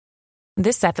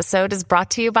This episode is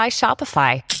brought to you by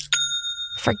Shopify.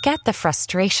 Forget the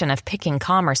frustration of picking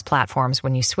commerce platforms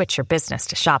when you switch your business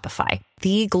to Shopify,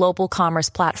 the global commerce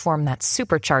platform that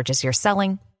supercharges your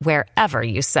selling wherever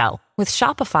you sell. With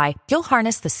Shopify, you'll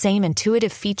harness the same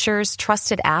intuitive features,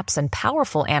 trusted apps, and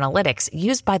powerful analytics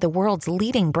used by the world's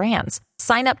leading brands.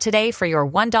 Sign up today for your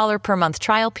 $1 per month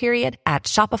trial period at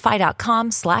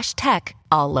shopify.com/tech,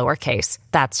 all lowercase.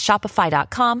 That's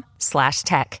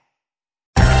shopify.com/tech.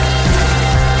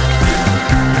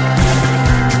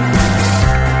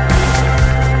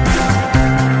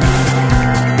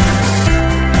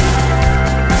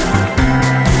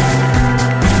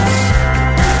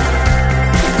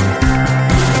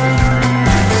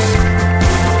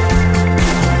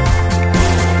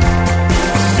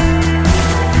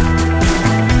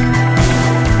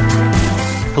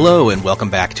 Hello and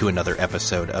welcome back to another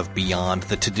episode of Beyond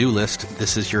the To-Do List.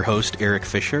 This is your host, Eric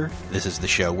Fisher. This is the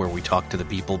show where we talk to the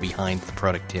people behind the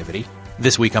productivity.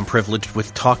 This week I'm privileged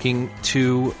with talking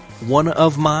to one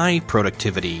of my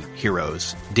productivity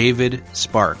heroes, David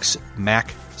Sparks,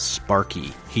 Mac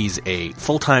Sparky. He's a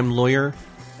full-time lawyer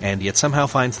and yet somehow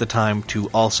finds the time to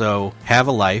also have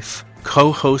a life,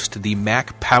 co-host the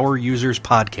Mac Power Users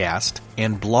podcast,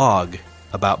 and blog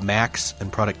about Macs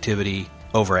and productivity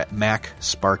over at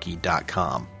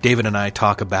MacSparky.com. David and I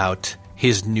talk about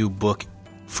his new book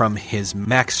from his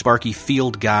Mac Sparky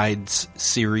Field Guides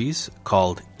series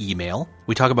called Email.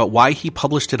 We talk about why he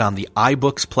published it on the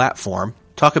iBooks platform,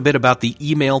 talk a bit about the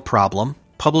email problem,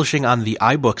 publishing on the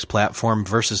iBooks platform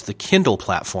versus the Kindle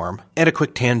platform, and a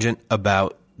quick tangent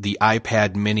about the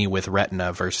iPad mini with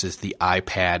Retina versus the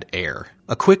iPad Air.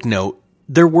 A quick note,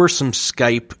 there were some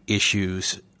Skype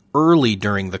issues early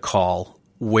during the call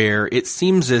where it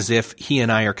seems as if he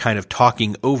and I are kind of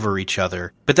talking over each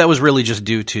other. But that was really just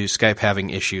due to Skype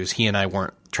having issues. He and I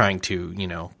weren't trying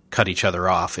to, cut each other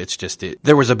off. It's just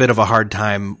there was a bit of a hard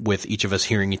time with each of us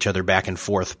hearing each other back and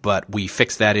forth, but we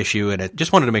fixed that issue. And I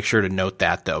just wanted to make sure to note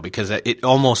that, though, because it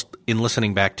almost, in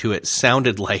listening back to it,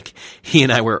 sounded like he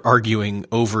and I were arguing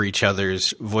over each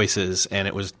other's voices, and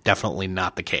it was definitely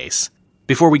not the case.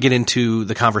 Before we get into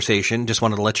the conversation, just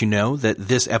wanted to let you know that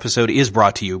this episode is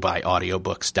brought to you by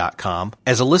audiobooks.com.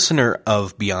 As a listener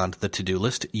of Beyond the To-Do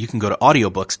List, you can go to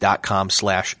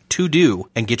audiobooks.com/to-do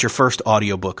and get your first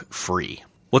audiobook free.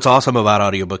 What's awesome about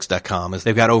audiobooks.com is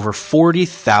they've got over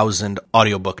 40,000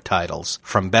 audiobook titles,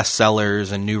 from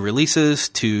bestsellers and new releases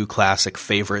to classic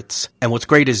favorites. And what's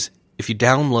great is if you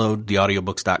download the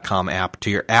audiobooks.com app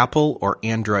to your Apple or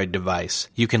Android device,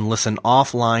 you can listen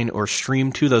offline or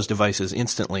stream to those devices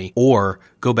instantly, or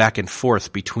go back and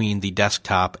forth between the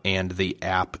desktop and the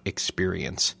app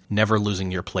experience, never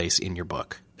losing your place in your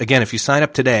book. Again, if you sign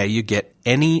up today, you get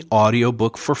any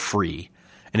audiobook for free.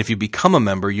 And if you become a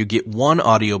member, you get one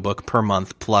audiobook per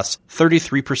month plus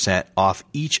 33% off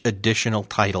each additional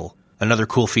title. Another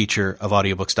cool feature of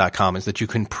audiobooks.com is that you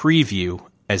can preview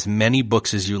as many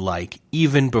books as you like,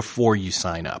 even before you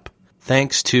sign up.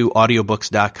 Thanks to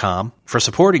audiobooks.com for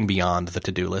supporting Beyond the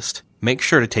To-Do List. Make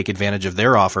sure to take advantage of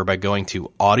their offer by going to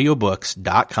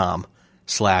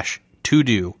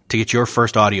audiobooks.com/to-do to get your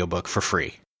first audiobook for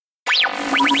free.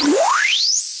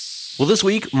 Well, this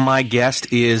week, my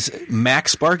guest is Mac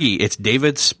Sparky. It's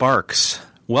David Sparks.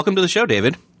 Welcome to the show,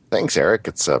 David. Thanks, Eric.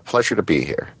 It's a pleasure to be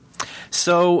here.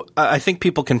 So I think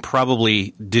people can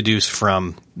probably deduce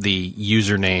from the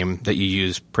username that you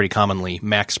use pretty commonly,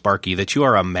 Mac Sparky, that you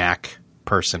are a Mac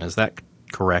person. Is that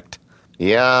correct?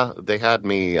 Yeah, they had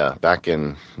me back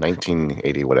in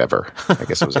 1980, whatever. I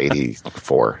guess it was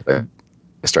 84.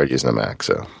 I started using a Mac.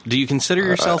 So, do you consider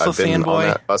yourself a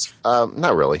fanboy?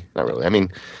 Not really. I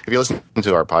mean, if you listen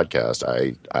to our podcast,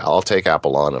 I'll take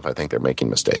Apple on if I think they're making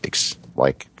mistakes,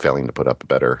 like failing to put up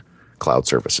better cloud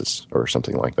services or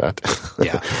something like that.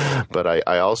 Yeah. But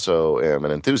I also am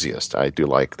an enthusiast. I do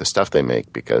like the stuff they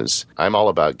make because I'm all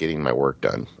about getting my work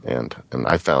done. And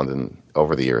I found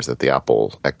over the years that the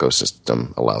Apple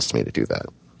ecosystem allows me to do that.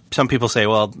 Some people say,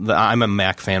 well, I'm a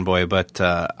Mac fanboy, but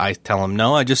I tell them,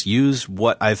 no, I just use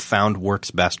what I've found works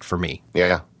best for me.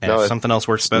 Yeah. And if something else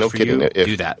works best for you,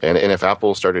 do that. And if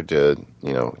Apple started to,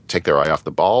 take their eye off the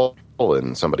ball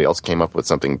and somebody else came up with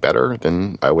something better,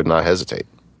 then I would not hesitate.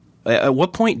 At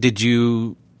what point did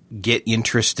you get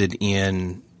interested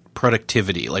in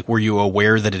productivity? Like, were you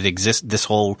aware that it exists, this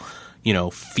whole,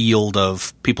 field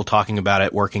of people talking about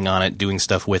it, working on it, doing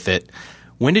stuff with it?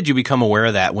 When did you become aware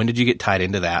of that? When did you get tied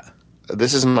into that?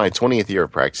 This is my 20th year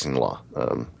of practicing law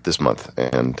this month,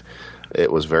 and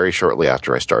it was very shortly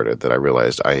after I started that I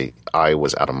realized I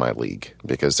was out of my league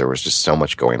because there was just so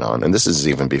much going on. And this is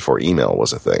even before email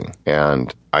was a thing.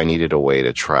 And I needed a way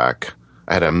to track.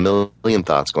 I had a million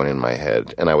thoughts going in my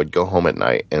head, and I would go home at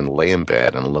night and lay in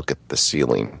bed and look at the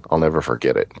ceiling. I'll never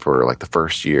forget it. For like the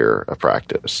first year of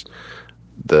practice,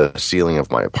 the ceiling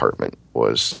of my apartment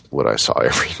was what I saw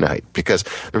every night because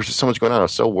there was just so much going on. I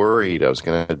was so worried I was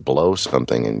going to blow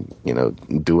something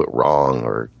and, do it wrong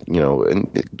or,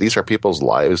 and these are people's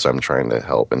lives I'm trying to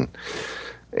help.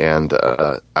 And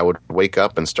I would wake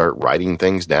up and start writing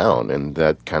things down, and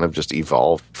that kind of just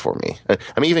evolved for me.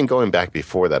 I mean, even going back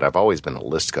before that, I've always been a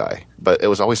list guy, but it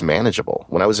was always manageable.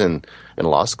 When I was in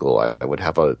law school, I would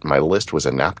have my list was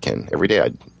a napkin. Every day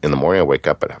in the morning, I'd wake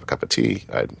up, I'd have a cup of tea,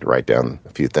 I'd write down a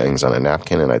few things on a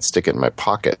napkin, and I'd stick it in my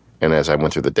pocket. And as I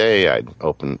went through the day, I'd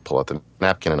pull out the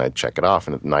napkin, and I'd check it off,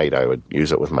 and at night, I would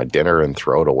use it with my dinner and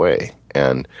throw it away.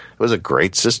 And it was a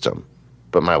great system.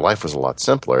 But my life was a lot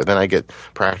simpler. Then I get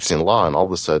practicing law, and all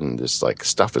of a sudden, just like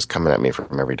stuff is coming at me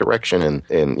from every direction. And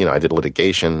I did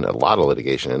litigation, a lot of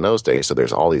litigation in those days. So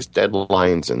there's all these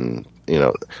deadlines, and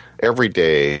every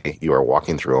day you are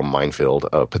walking through a minefield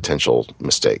of potential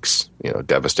mistakes,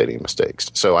 devastating mistakes.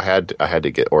 So I had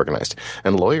to get organized.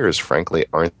 And lawyers, frankly,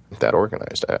 aren't that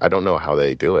organized. I don't know how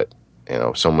they do it.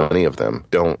 So many of them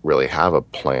don't really have a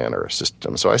plan or a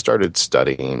system. So I started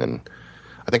studying, and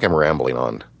I think I'm rambling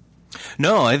on.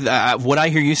 No, what I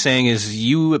hear you saying is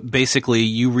you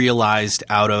realized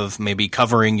out of maybe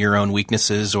covering your own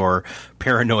weaknesses or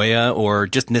paranoia or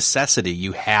just necessity,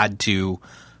 you had to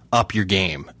up your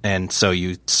game. And so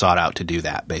you sought out to do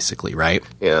that, basically, right?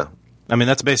 Yeah. I mean,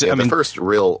 that's basically... the first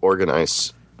real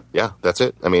organized... Yeah, that's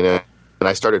it. I mean, and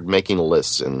I started making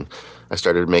lists, and I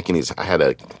started making these... I had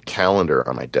a calendar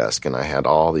on my desk, and I had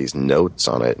all these notes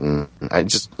on it, and I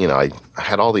just, I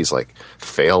had all these, like,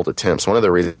 failed attempts. One of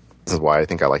the reasons why I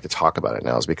think I like to talk about it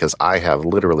now is because I have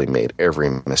literally made every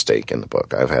mistake in the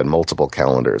book. I've had multiple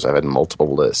calendars. I've had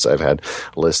multiple lists. I've had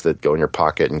lists that go in your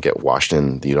pocket and get washed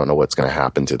in. You don't know what's going to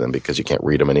happen to them because you can't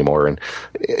read them anymore. And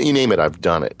you name it, I've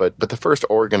done it. But the first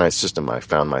organized system I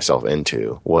found myself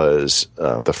into was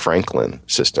the Franklin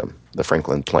system, the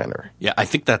Franklin Planner. Yeah, I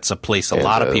think that's a place a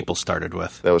lot of people started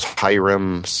with. That was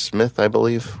Hiram Smith, I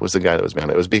believe, was the guy that was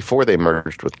behind it. It was before they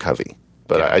merged with Covey.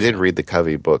 But yeah, I did read the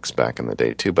Covey books back in the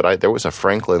day, too. But there was a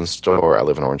Franklin store. I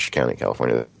live in Orange County,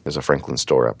 California. There's a Franklin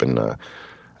store up in, I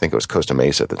think it was Costa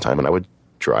Mesa at the time. And I would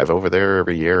drive over there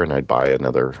every year, and I'd buy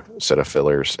another set of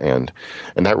fillers. And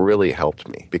that really helped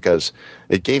me because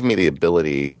it gave me the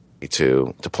ability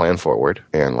to plan forward.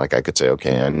 And like I could say,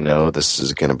 okay, I know this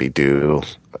is going to be due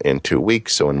in 2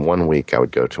 weeks. So in 1 week, I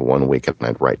would go to 1 week and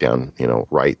I'd write down,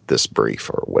 write this brief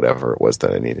or whatever it was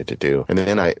that I needed to do. And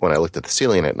then when I looked at the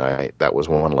ceiling at night, that was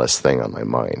one less thing on my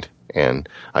mind. And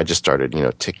I just started,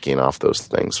 ticking off those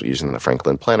things using the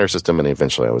Franklin Planner system. And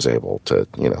eventually I was able to,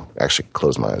 actually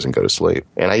close my eyes and go to sleep.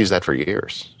 And I used that for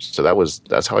years. So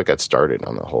that's how I got started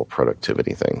on the whole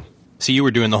productivity thing. So you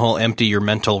were doing the whole empty your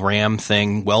mental RAM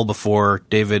thing well before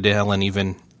David Allen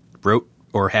even wrote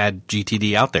or had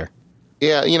GTD out there.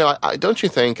 Yeah, don't you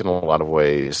think in a lot of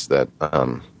ways that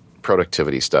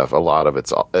productivity stuff, a lot of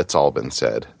it's all been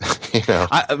said.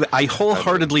 I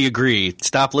wholeheartedly agree.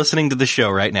 Stop listening to the show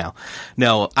right now.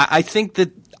 No, I think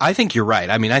you're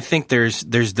right. I mean, I think there's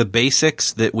the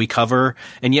basics that we cover,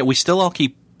 and yet we still all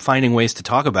keep finding ways to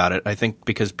talk about it. I think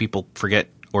because people forget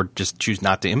or just choose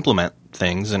not to implement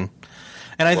things, and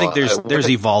I think there's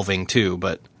evolving too.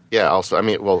 But yeah, also, I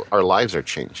mean, our lives are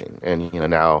changing, and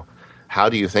now. How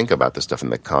do you think about this stuff in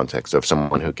the context of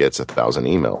someone who gets 1,000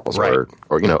 emails, right.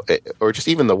 or just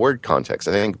even the word context?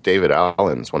 I think David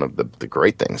Allen's one of the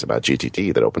great things about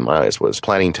GTD that opened my eyes was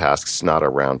planning tasks not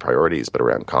around priorities but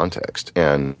around context,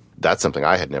 and that's something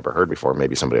I had never heard before.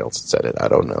 Maybe somebody else had said it. I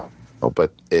don't know.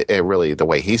 But it really, the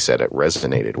way he said it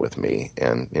resonated with me,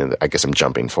 and I guess I'm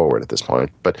jumping forward at this point.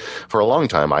 But for a long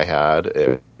time, I had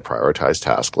a prioritized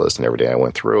task list, and every day I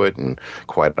went through it, and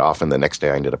quite often the next day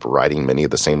I ended up writing many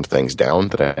of the same things down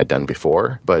that I had done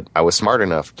before. But I was smart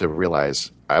enough to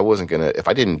realize I wasn't going to, if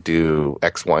I didn't do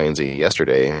X, Y, and Z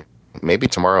yesterday, maybe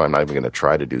tomorrow I'm not even going to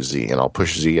try to do Z, and I'll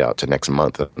push Z out to next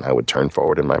month, and I would turn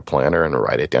forward in my planner and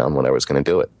write it down when I was going to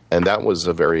do it. And that was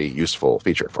a very useful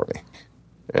feature for me.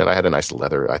 And I had a nice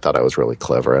leather. I thought I was really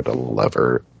clever. I had a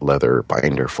leather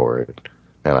binder for it,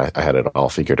 and I had it all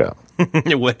figured out.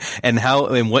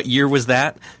 And what year was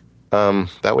that?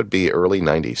 That would be early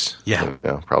 90s. Yeah.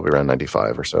 Probably around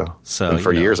 95 or so. And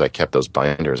for years, I kept those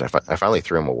binders. I finally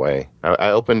threw them away. I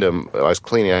opened them. I was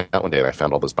cleaning out one day, and I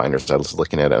found all those binders. I was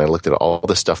looking at it, and I looked at all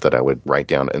the stuff that I would write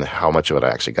down and how much of it I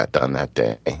actually got done that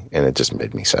day, and it just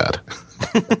made me sad.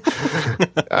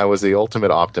 I was the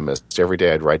ultimate optimist. Every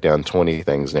day I'd write down 20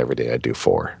 things, and every day I'd do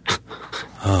 4.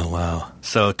 Oh, wow.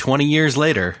 So 20 years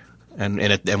later,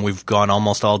 and we've gone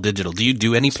almost all digital. Do you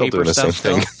do any Still paper doing the stuff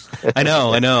same still? thing. I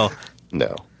know.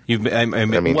 No. You're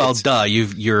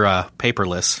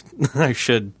paperless. I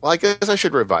should. Well, I guess I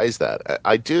should revise that.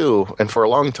 I do, and for a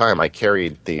long time, I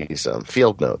carried these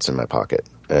field notes in my pocket,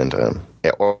 and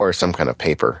or some kind of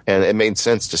paper, and it made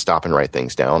sense to stop and write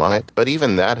things down on it. But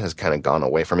even that has kind of gone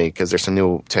away from me because there's some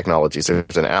new technologies.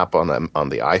 There's an app on the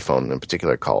iPhone in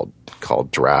particular called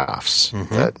Drafts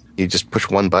that you just push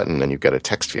one button and you've got a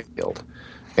text field.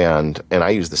 And I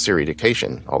use the Siri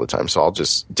dictation all the time, so I'll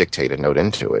just dictate a note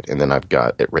into it, and then I've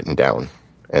got it written down.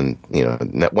 And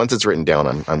once it's written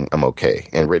down, I'm okay.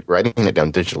 And writing it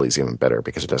down digitally is even better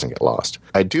because it doesn't get lost.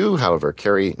 I do, however,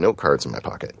 carry note cards in my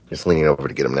pocket. Just leaning over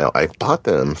to get them now. I bought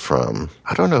them from,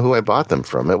 I don't know who I bought them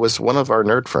from. It was one of our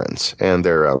nerd friends, and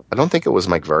they're I don't think it was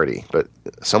Mike Vardy, but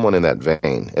someone in that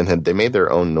vein. And they made their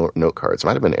own note cards. It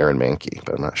might have been Aaron Mankey,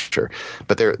 but I'm not sure.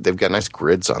 But they've got nice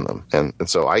grids on them, and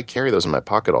so I carry those in my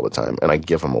pocket all the time, and I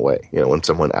give them away. When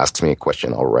someone asks me a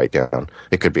question, I'll write down.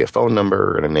 It could be a phone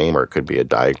number and a name, or it could be a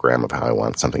diagram of how I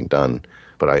want something done,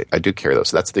 but I do carry those.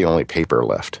 So that's the only paper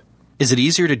left. Is it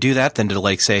easier to do that than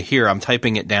to say, here, I'm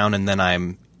typing it down and then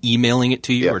I'm emailing it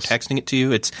to you or texting it to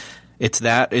you? It's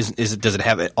that. Does it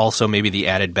have also maybe the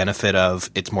added benefit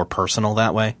of it's more personal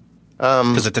that way?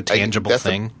 Because it's a tangible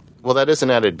thing. Well, that is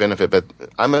an added benefit, but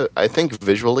I think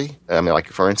visually. Like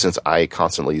for instance, I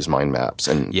constantly use mind maps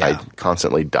and I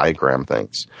constantly diagram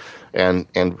things, and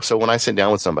so when I sit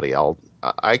down with somebody,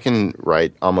 I can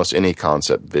write almost any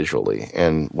concept visually,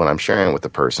 and when I'm sharing it with a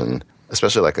person,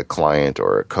 especially like a client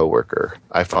or a coworker,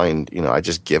 I find I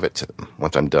just give it to them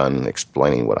once I'm done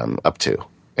explaining what I'm up to,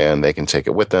 and they can take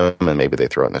it with them, and maybe they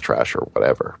throw it in the trash or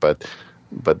whatever. But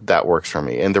that works for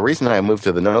me. And the reason I moved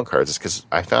to the note cards is because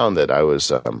I found that I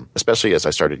was, especially as I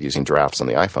started using Drafts on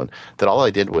the iPhone, that all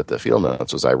I did with the field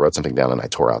notes was I wrote something down and I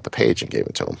tore out the page and gave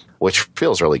it to them, which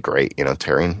feels really great.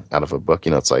 Tearing out of a book,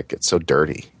 it's like it's so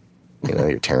dirty.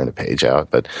 You're tearing a page out.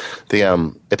 But at the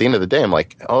end of the day, I'm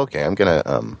like, okay, I'm going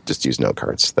to just use note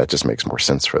cards. That just makes more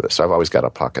sense for this. So I've always got a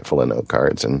pocket full of note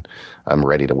cards, and I'm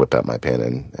ready to whip out my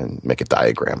pen and make a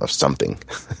diagram of something.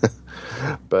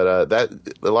 But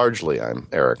that largely,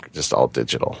 Eric, just all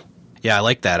digital. Yeah, I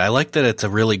like that. I like that it's a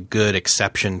really good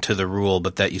exception to the rule,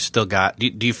 but that you still got –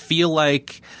 do you feel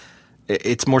like –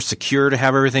 it's more secure to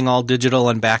have everything all digital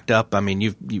and backed up? I mean,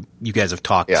 you guys have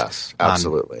talked yes,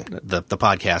 absolutely. On the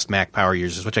podcast, Mac Power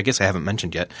Users, which I guess I haven't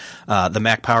mentioned yet, the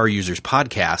Mac Power Users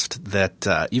podcast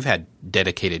that you've had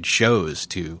dedicated shows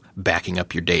to backing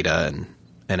up your data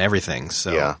and everything.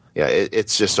 So Yeah,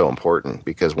 it's just so important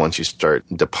because once you start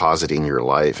depositing your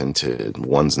life into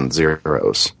ones and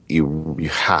zeros, you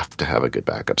have to have a good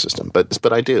backup system.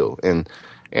 But I do. And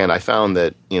I found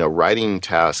that, writing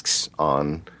tasks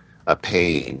on – a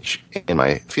page in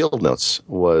my field notes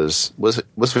was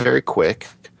very quick,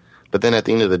 but then at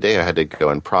the end of the day I had to go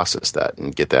and process that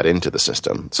and get that into the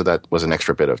system, so that was an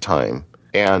extra bit of time.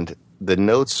 And the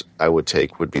notes I would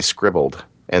take would be scribbled,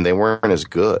 and they weren't as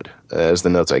good as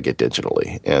the notes I get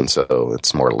digitally, and so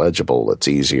it's more legible, it's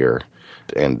easier.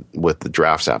 And with the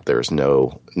Drafts app, there's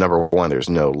no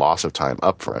loss of time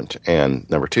up front, and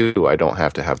number two, I don't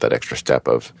have to have that extra step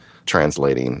of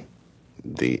translating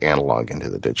the analog into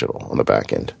the digital on the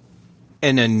back end.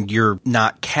 And then you're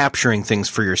not capturing things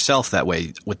for yourself that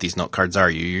way with these note cards, are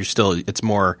you? It's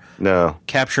more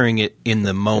capturing it in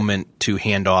the moment to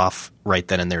hand off right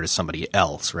then and there to somebody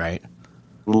else, right?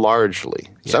 Largely.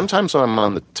 Yeah. Sometimes when I'm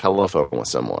on the telephone with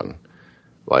someone,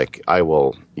 like I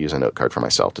will use a note card for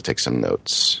myself to take some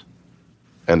notes,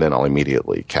 and then I'll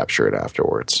immediately capture it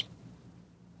afterwards.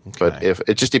 Okay. But if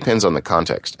it just depends on the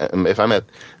context. If I'm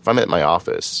at my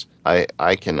office,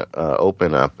 I can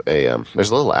open up there's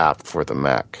a little app for the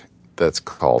Mac that's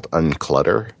called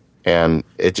Unclutter, and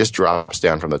it just drops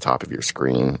down from the top of your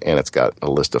screen, and it's got a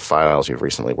list of files you've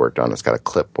recently worked on. It's got a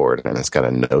clipboard, and it's got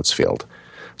a notes field.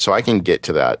 So I can get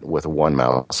to that with one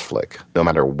mouse flick, no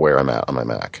matter where I'm at on my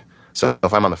Mac. So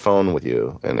if I'm on the phone with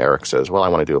you and Eric says, well, I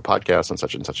want to do a podcast on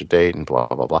such and such a date and blah,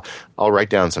 blah, blah, I'll write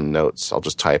down some notes. I'll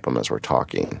just type them as we're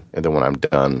talking. And then when I'm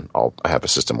done, I have a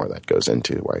system where that goes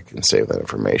into where I can save that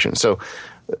information. So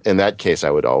in that case,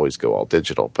 I would always go all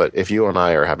digital. But if you and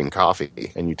I are having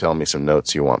coffee and you tell me some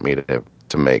notes you want me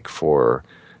to make for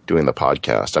doing the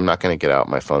podcast, I'm not going to get out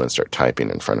my phone and start typing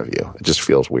in front of you. It just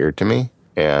feels weird to me.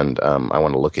 And I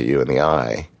want to look at you in the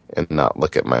eye and not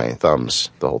look at my thumbs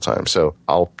the whole time. So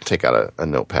I'll take out a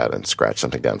notepad and scratch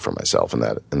something down for myself in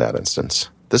that instance.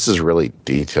 This is really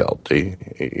detailed.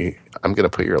 I'm going to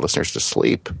put your listeners to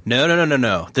sleep.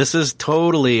 No. This is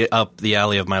totally up the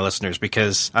alley of my listeners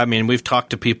because, I mean, we've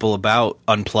talked to people about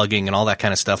unplugging and all that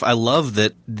kind of stuff. I love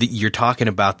that you're talking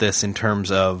about this in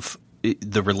terms of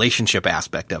the relationship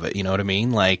aspect of it. You know what I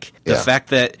mean? Like the fact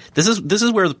that this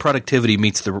is where the productivity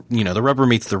meets the rubber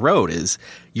meets the road is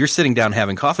you're sitting down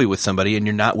having coffee with somebody and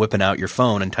you're not whipping out your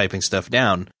phone and typing stuff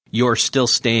down. You're still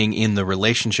staying in the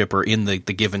relationship or in the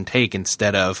give and take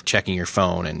instead of checking your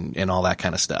phone and all that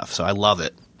kind of stuff. So I love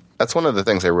it. That's one of the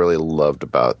things I really loved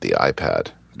about the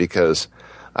iPad because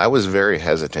I was very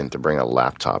hesitant to bring a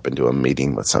laptop into a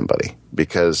meeting with somebody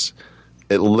because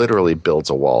it literally builds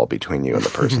a wall between you and the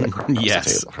person across the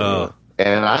table from you.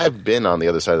 And I've been on the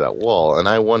other side of that wall, and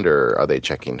I wonder, are they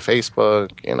checking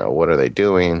Facebook? What are they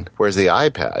doing? Whereas the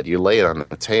iPad, you lay it on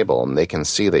the table, and they can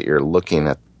see that you're looking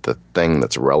at the thing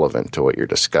that's relevant to what you're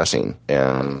discussing.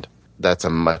 And that's a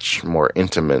much more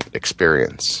intimate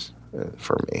experience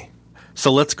for me.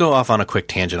 So let's go off on a quick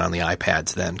tangent on the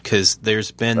iPads then, because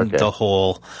there's been the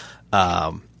whole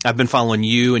I've been following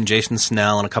you and Jason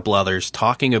Snell and a couple others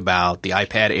talking about the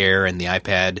iPad Air and the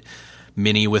iPad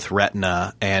Mini with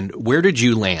Retina. And where did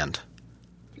you land?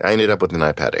 I ended up with an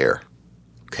iPad Air.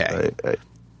 Okay.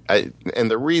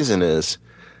 And the reason is,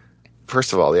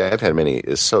 first of all, the iPad Mini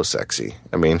is so sexy.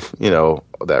 I mean,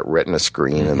 that Retina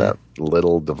screen and that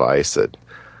little device that,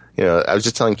 I was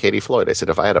just telling Katie Floyd, I said,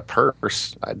 if I had a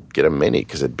purse, I'd get a Mini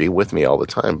because it'd be with me all the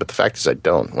time. But the fact is I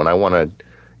don't. When I want to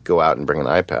go out and bring an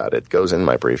iPad, it goes in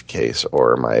my briefcase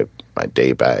or my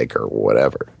day bag or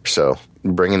whatever. So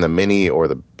bringing the Mini or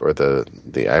the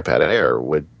iPad Air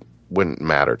wouldn't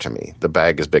matter to me. The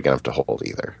bag is big enough to hold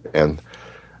either. And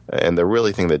the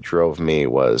really thing that drove me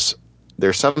was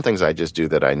there's some things I just do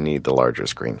that I need the larger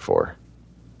screen for.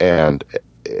 And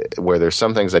where there's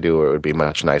some things I do where it would be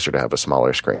much nicer to have a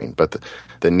smaller screen. But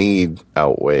the need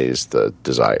outweighs the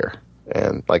desire.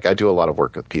 And like I do a lot of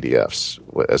work with PDFs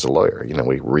as a lawyer.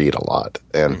 We read a lot.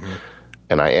 And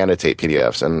I annotate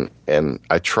PDFs. And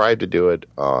I tried to do it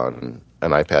on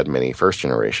an iPad Mini first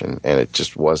generation, and it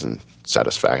just wasn't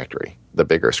satisfactory. The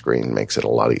bigger screen makes it a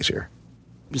lot easier.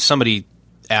 Somebody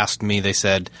asked me, they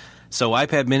said, so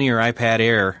iPad Mini or iPad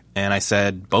Air? And I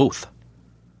said, both.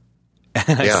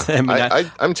 And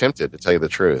I'm tempted to tell you the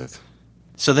truth.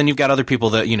 So then you've got other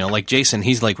people that, like Jason,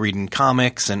 he's like reading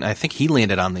comics, and I think he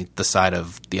landed on the side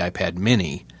of the iPad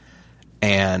Mini.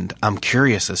 And I'm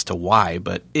curious as to why,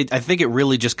 but I think it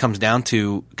really just comes down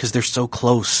to because they're so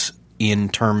close in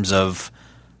terms of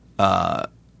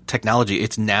technology.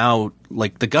 It's now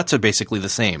like the guts are basically the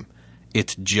same.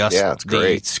 It's just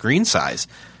the screen size.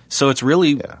 So it's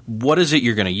really what is it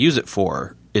you're going to use it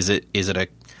for? Is it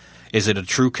a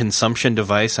true consumption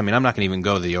device? I mean, I'm not going to even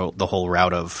go the whole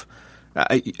route of.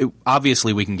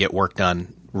 Obviously, we can get work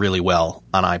done really well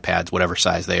on iPads, whatever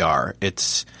size they are.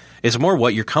 It's more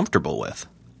what you're comfortable with.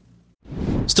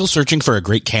 Still searching for a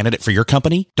great candidate for your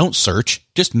company? Don't search,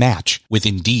 just match with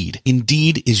Indeed.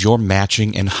 Indeed is your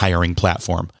matching and hiring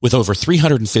platform with over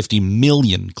 350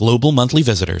 million global monthly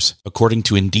visitors, according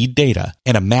to Indeed data,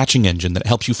 and a matching engine that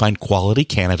helps you find quality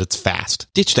candidates fast.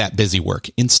 Ditch that busy work.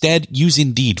 Instead, use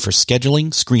Indeed for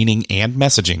scheduling, screening, and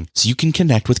messaging so you can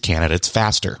connect with candidates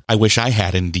faster. I wish I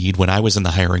had Indeed when I was in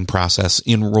the hiring process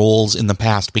in roles in the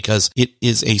past because it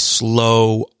is a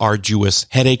slow, arduous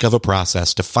headache of a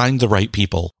process to find the right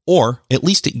people. Or, at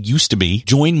least it used to be,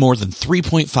 join more than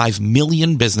 3.5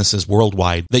 million businesses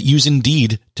worldwide that use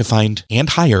Indeed to find and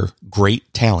hire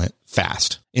great talent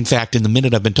fast. In fact, in the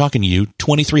minute I've been talking to you,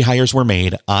 23 hires were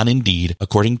made on Indeed,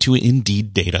 according to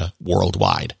Indeed data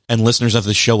worldwide. And listeners of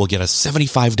the show will get a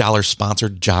 $75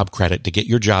 sponsored job credit to get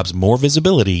your jobs more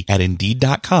visibility at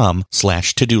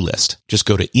Indeed.com/to-do list. Just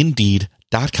go to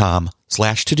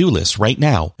Indeed.com/to-do list right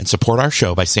now and support our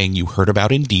show by saying you heard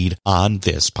about Indeed on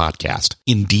this podcast.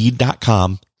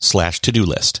 Indeed.com/to-do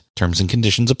list. Terms and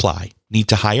conditions apply. Need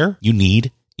to hire? You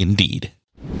need Indeed.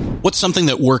 What's something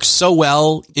that works so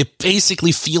well, it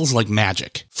basically feels like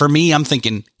magic? For me, I'm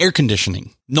thinking air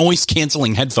conditioning, noise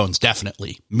canceling headphones,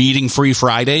 definitely. Meeting free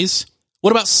Fridays?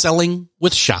 What about selling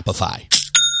with Shopify?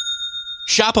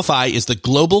 Shopify is the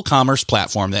global commerce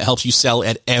platform that helps you sell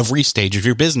at every stage of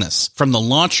your business. From the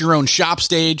launch your own shop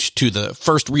stage to the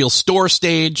first real store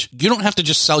stage, you don't have to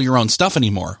just sell your own stuff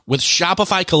anymore. With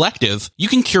Shopify Collective, you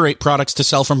can curate products to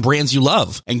sell from brands you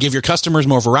love and give your customers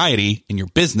more variety and your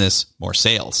business more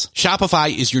sales.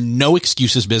 Shopify is your no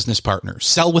excuses business partner.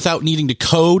 Sell without needing to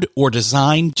code or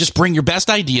design. Just bring your best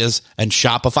ideas and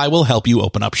Shopify will help you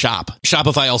open up shop.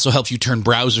 Shopify also helps you turn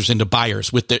browsers into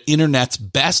buyers with the internet's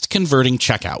best converting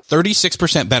checkout,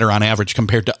 36% better on average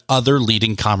compared to other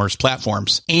leading commerce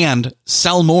platforms, and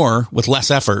sell more with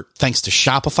less effort thanks to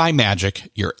Shopify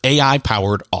Magic, your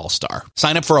AI-powered all-star.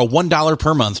 Sign up for a $1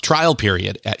 per month trial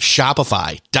period at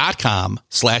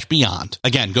shopify.com/beyond.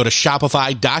 Again, go to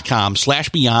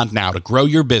shopify.com/beyond now to grow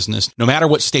your business no matter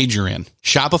what stage you're in.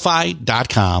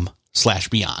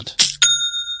 Shopify.com/beyond.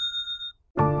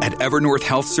 At Evernorth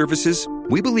Health Services,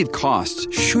 we believe costs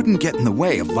shouldn't get in the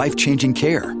way of life-changing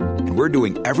care, and we're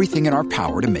doing everything in our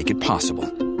power to make it possible.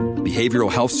 Behavioral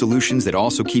health solutions that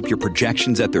also keep your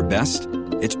projections at their best?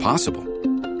 It's possible.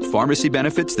 Pharmacy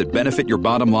benefits that benefit your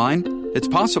bottom line? It's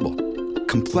possible.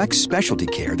 Complex specialty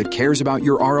care that cares about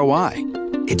your ROI?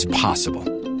 It's possible.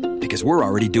 Because we're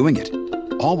already doing it.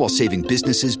 All while saving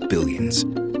businesses billions.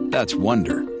 That's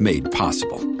Wonder made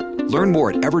possible. Learn more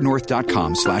at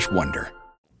evernorth.com/wonder.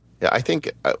 Yeah, I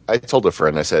think I told a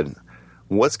friend, I said,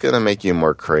 what's going to make you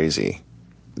more crazy?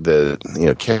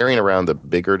 Carrying around the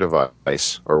bigger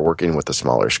device or working with the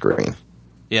smaller screen?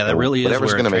 Yeah, that really is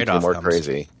whatever's where going to make you more comes.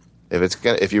 crazy.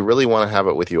 If you really want to have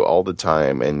it with you all the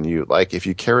time, and if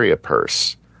you carry a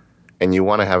purse and you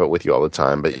want to have it with you all the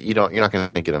time, but you're not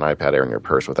going to get an iPad Air in your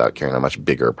purse without carrying a much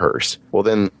bigger purse. Well,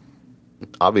 then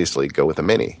obviously go with a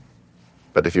mini.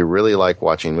 But if you really like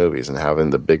watching movies and having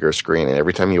the bigger screen, and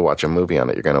every time you watch a movie on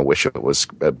it, you're going to wish it was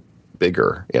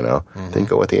bigger, then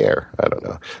go with the Air. I don't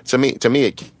know. To me,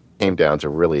 it came down to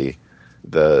really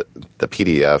the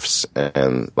PDFs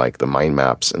and like the mind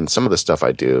maps and some of the stuff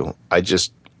I do. I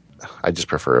just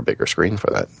prefer a bigger screen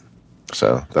for that.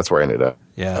 So that's where I ended up.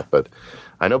 Yeah. But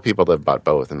I know people that have bought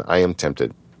both, and I am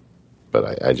tempted.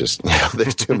 But I just,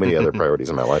 there's too many other priorities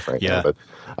in my life right now. But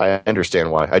I understand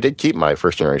why. I did keep my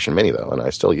first generation Mini, though, and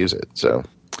I still use it. So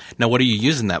now, what are you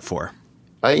using that for?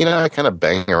 I kind of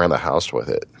bang around the house with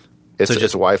it.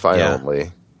 It's Wi-Fi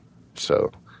only.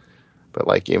 So, but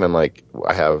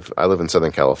I live in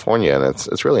Southern California, and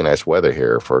it's really nice weather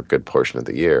here for a good portion of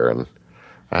the year. And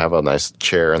I have a nice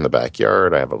chair in the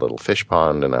backyard. I have a little fish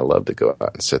pond, and I love to go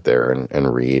out and sit there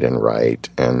and read and write.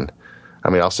 And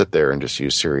I'll sit there and just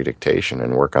use Siri dictation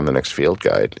and work on the next field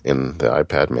guide in the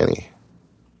iPad Mini.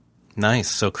 Nice.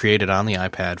 So created on the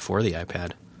iPad for the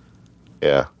iPad.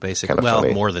 Yeah. Basically. Well,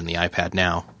 funny. More than the iPad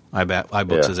now.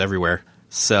 iBooks is everywhere.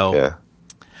 So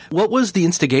what was the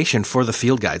instigation for the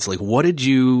field guides? Like, why did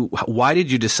you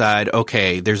decide,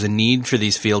 okay, there's a need for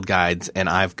these field guides and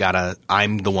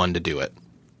I'm the one to do it?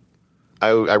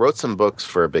 I wrote some books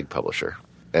for a big publisher,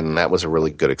 and that was a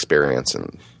really good experience,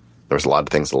 and there was a lot of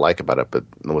things to like about it, but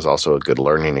it was also a good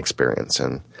learning experience.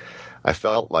 And I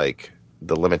felt like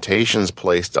the limitations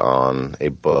placed on a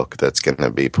book that's going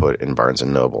to be put in Barnes &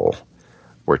 Noble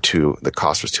the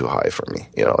cost was too high for me.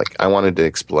 I wanted to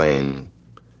explain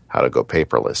how to go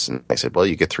paperless. And I said, well,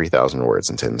 you get 3,000 words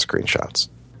and 10 screenshots.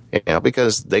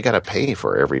 Because they got to pay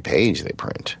for every page they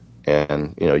print.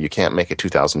 And, you can't make a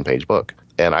 2,000-page book.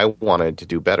 And I wanted to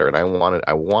do better, and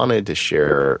I wanted to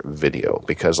share video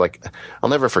because, I'll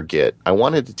never forget. I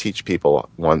wanted to teach people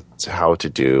once how to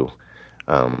do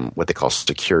what they call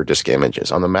secure disk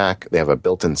images. On the Mac, they have a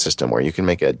built-in system where you can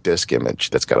make a disk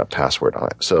image that's got a password on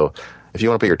it. So if you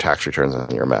want to put your tax returns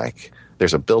on your Mac,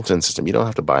 there's a built-in system. You don't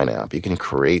have to buy an app. You can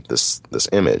create this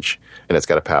image, and it's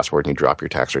got a password, and you drop your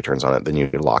tax returns on it, then you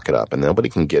lock it up, and nobody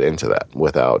can get into that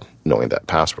without knowing that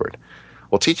password.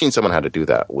 Well, teaching someone how to do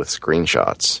that with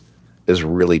screenshots is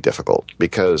really difficult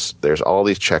because there's all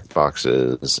these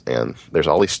checkboxes and there's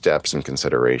all these steps and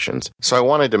considerations. So I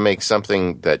wanted to make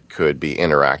something that could be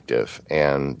interactive,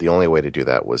 and the only way to do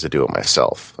that was to do it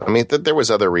myself. There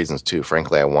was other reasons too.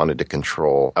 Frankly, I wanted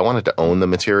to own the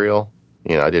material.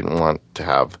 I didn't want to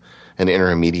have an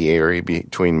intermediary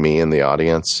between me and the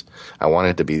audience. I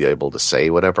wanted to be able to say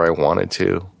whatever I wanted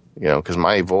to, because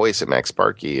my voice at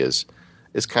MacSparky is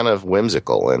kind of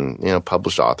whimsical, and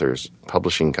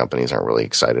publishing companies aren't really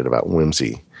excited about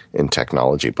whimsy in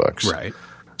technology books. Right.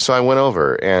 So I went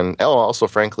over, and also,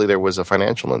 frankly, there was a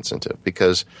financial incentive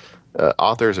because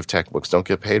authors of tech books don't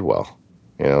get paid well.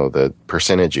 The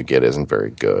percentage you get isn't very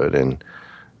good, and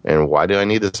why do I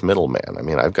need this middleman?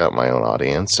 I've got my own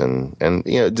audience, and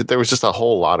there was just a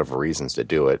whole lot of reasons to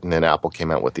do it. And then Apple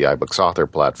came out with the iBooks author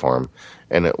platform,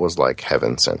 and it was like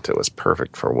heaven sent. It was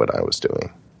perfect for what I was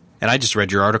doing. And I just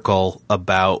read your article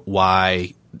about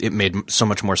why it made so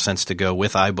much more sense to go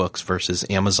with iBooks versus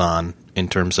Amazon in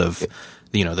terms of,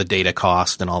 the data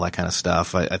cost and all that kind of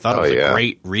stuff. I thought it was a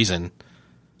great reason.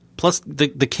 Plus, the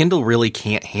Kindle really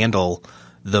can't handle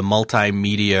the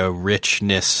multimedia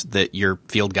richness that your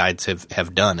field guides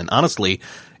have done. And honestly,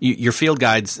 your field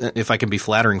guides, if I can be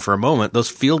flattering for a moment, those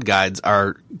field guides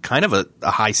are kind of a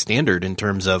high standard in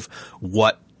terms of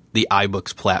what the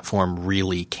iBooks platform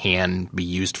really can be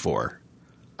used for.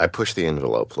 I push the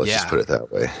envelope. Let's just put it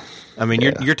that way. I mean,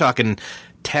 you're talking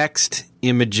text,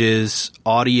 images,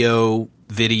 audio,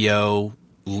 video,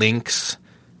 links.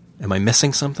 Am I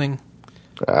missing something?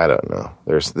 I don't know.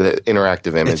 There's the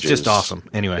interactive images. It's just awesome.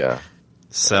 Anyway. Yeah.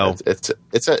 So it's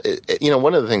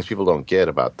one of the things people don't get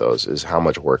about those is how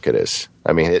much work it is.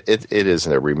 I mean, it is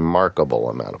a remarkable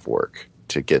amount of work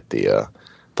to get the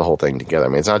whole thing together. I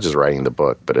mean, it's not just writing the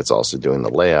book, but it's also doing the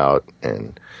layout,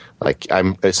 and like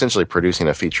I'm essentially producing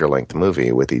a feature-length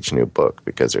movie with each new book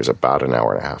because there's about an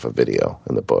hour and a half of video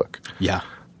in the book. Yeah.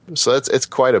 So it's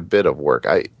quite a bit of work.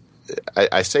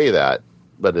 I say that,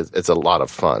 but it's a lot of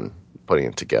fun putting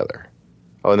it together.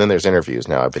 Oh, and then there's interviews.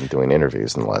 Now I've been doing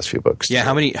interviews in the last few books. Yeah,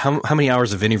 too. how many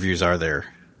hours of interviews are there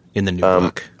in the new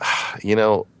book?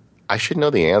 I should know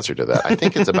the answer to that. I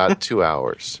think it's about 2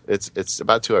 hours. It's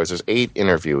about 2 hours. There's 8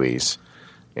 interviewees,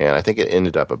 and I think it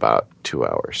ended up about 2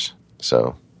 hours.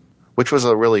 So, which was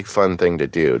a really fun thing to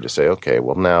do, to say, okay,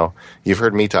 well, now you've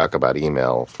heard me talk about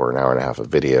email for an hour and a half of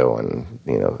video and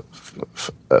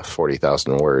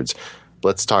 40,000 words.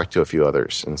 Let's talk to a few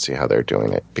others and see how they're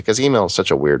doing it, because email is such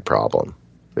a weird problem.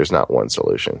 There's not one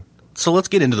solution. So let's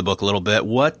get into the book a little bit.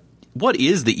 What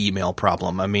is the email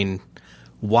problem? I mean,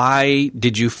 why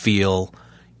did you feel,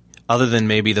 other than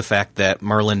maybe the fact that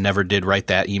Merlin never did write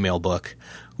that email book,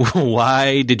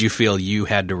 why did you feel you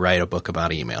had to write a book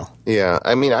about email? Yeah,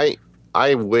 I mean,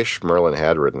 I wish Merlin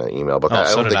had written an email book.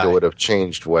 I don't think it would have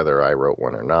changed whether I wrote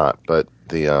one or not, but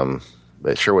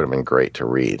it sure would have been great to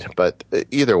read. But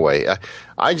either way,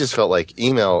 I just felt like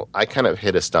email, I kind of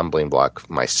hit a stumbling block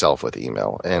myself with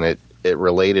email, and it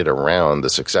related around the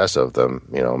success of the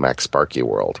Mac Sparky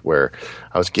world, where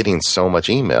I was getting so much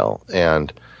email,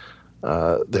 and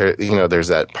there's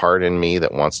that part in me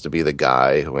that wants to be the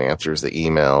guy who answers the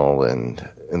email, and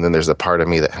then there's the part of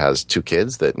me that has 2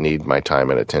 kids that need my time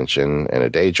and attention, and a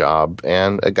day job,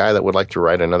 and a guy that would like to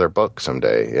write another book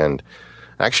someday. And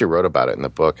I actually wrote about it in the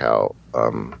book how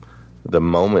the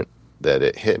moment that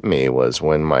it hit me was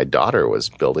when my daughter was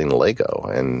building Lego,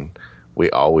 and we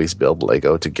always build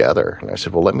Lego together. And I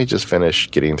said, well, let me just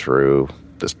finish getting through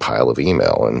this pile of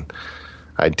email. And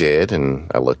I did,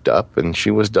 and I looked up, and she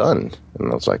was done.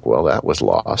 And I was like, well, that was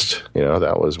lost.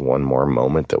 That was one more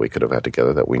moment that we could have had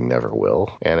together that we never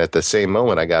will. And at the same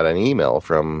moment, I got an email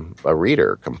from a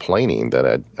reader complaining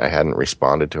that I hadn't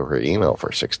responded to her email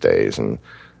for 6 days. And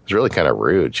it was really kind of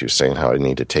rude. She was saying how I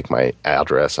need to take my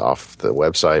address off the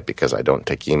website because I don't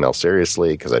take email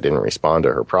seriously because I didn't respond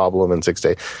to her problem in 6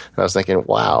 days. And I was thinking,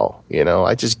 wow,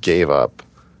 I just gave up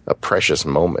a precious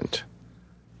moment.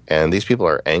 And these people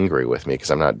are angry with me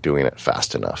because I'm not doing it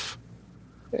fast enough.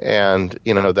 And,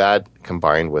 that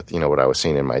combined with, what I was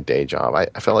seeing in my day job, I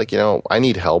felt like, I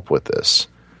need help with this.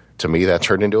 To me, that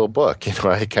turned into a book.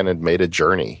 I kind of made a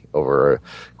journey over a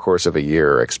course of a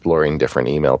year exploring different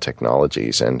email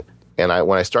technologies. And when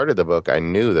I started the book, I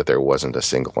knew that there wasn't a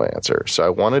single answer. So I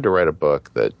wanted to write a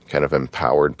book that kind of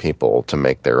empowered people to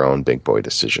make their own big boy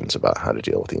decisions about how to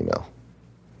deal with email.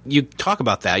 You talk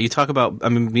about that. You talk about,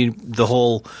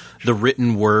 the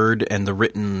written word and the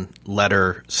written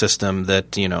letter system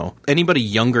that, anybody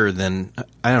younger than,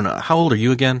 I don't know, how old are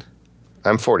you again?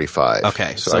 I'm 45.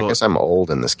 Okay. So I guess I'm old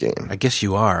in this game. I guess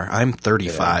you are. I'm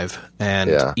 35.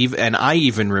 Yeah. And I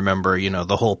even remember,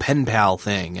 the whole pen pal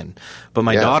thing. But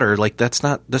my daughter,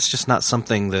 that's just not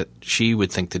something that she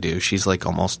would think to do. She's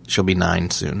she'll be 9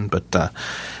 soon. But,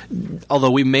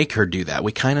 although we make her do that,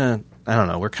 we kind of, I don't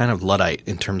know, we're kind of Luddite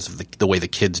in terms of the way the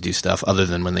kids do stuff, other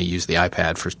than when they use the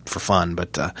iPad for fun.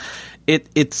 But,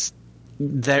 it's,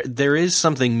 there is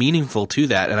something meaningful to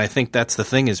that. And I think that's the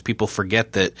thing, is people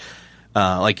forget that,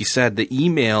 like you said, the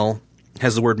email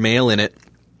has the word mail in it,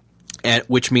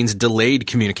 which means delayed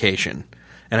communication.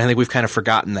 And I think we've kind of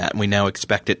forgotten that, and we now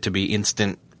expect it to be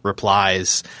instant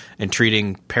replies and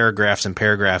treating paragraphs and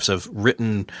paragraphs of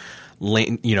written,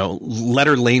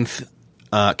 letter length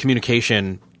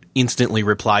communication instantly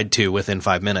replied to within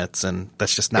 5 minutes, and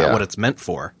that's just not what it's meant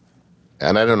for.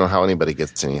 And I don't know how anybody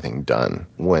gets anything done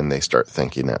when they start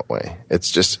thinking that way.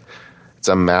 It's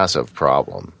a massive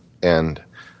problem. And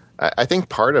I think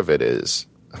part of it is,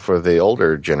 for the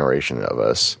older generation of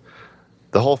us,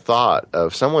 the whole thought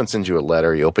of someone sends you a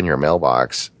letter, you open your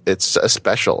mailbox, it's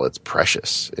special, it's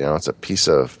precious. It's a piece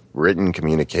of written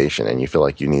communication, and you feel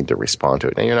like you need to respond to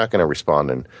it. Now, you're not going to respond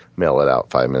and mail it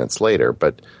out 5 minutes later,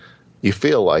 but you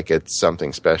feel like it's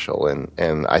something special.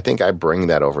 And I think I bring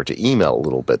that over to email a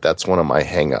little bit. That's one of my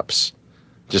hang-ups.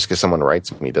 Just because someone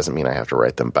writes me doesn't mean I have to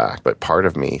write them back, but part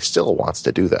of me still wants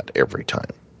to do that every time.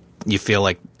 you feel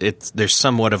like there's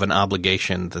somewhat of an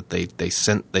obligation that they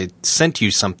sent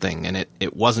you something, and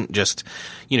it wasn't just,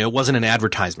 it wasn't an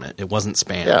advertisement, it wasn't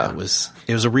spam. Yeah. It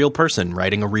was a real person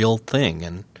writing a real thing,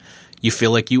 and you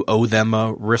feel like you owe them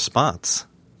a response.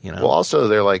 Well, also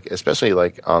they're like, especially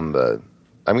like on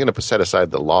I'm going to set aside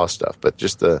the law stuff, but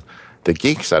just the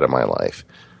geek side of my life.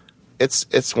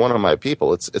 It's one of my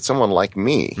people. It's someone like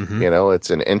me. Mm-hmm. It's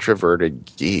an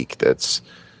introverted geek that's,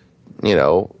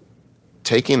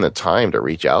 taking the time to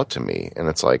reach out to me. And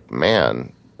it's like,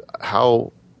 man,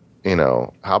 how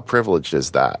privileged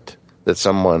is that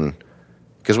someone,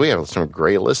 because we have some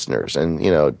great listeners and,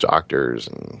 doctors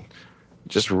and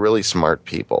just really smart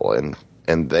people,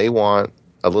 and they want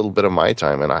a little bit of my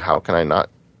time, and how can I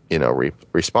not,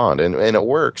 respond? And it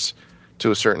works to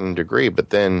a certain degree,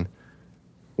 but then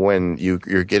when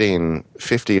you're getting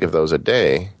 50 of those a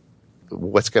day,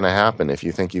 what's going to happen if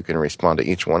you think you can respond to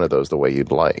each one of those the way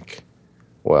you'd like?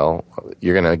 Well,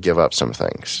 you're going to give up some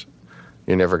things.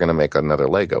 You're never going to make another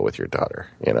Lego with your daughter.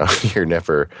 You're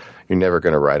never going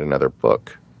to write another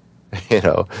book.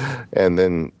 And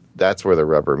then that's where the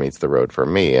rubber meets the road for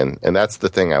me. And that's the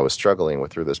thing I was struggling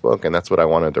with through this book, and that's what I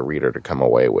wanted the reader to come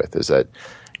away with, is that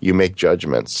you make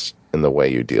judgments in the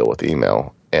way you deal with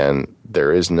email, and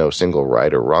there is no single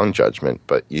right or wrong judgment,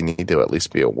 but you need to at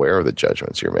least be aware of the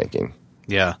judgments you're making.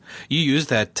 Yeah. You use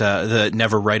that, the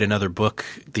never write another book,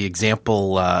 the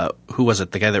example, who was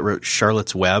it? The guy that wrote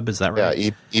Charlotte's Web, is that right?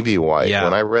 Yeah, E.B. White. Yeah.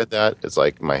 When I read that, it's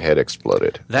like my head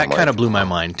exploded. That kind of blew my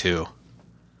mind, too.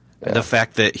 Yeah. The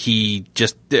fact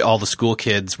that all the school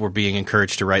kids were being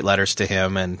encouraged to write letters to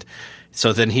him, and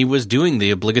so then he was doing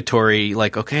the obligatory,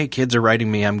 like, okay, kids are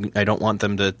writing me, I don't want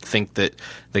them to think that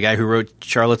the guy who wrote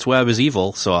Charlotte's Web is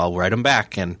evil, so I'll write him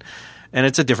back, and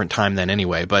it's a different time then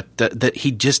anyway, but that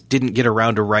he just didn't get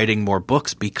around to writing more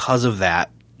books because of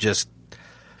that. Just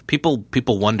people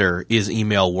wonder, is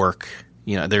email work?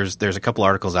 There's a couple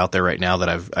articles out there right now that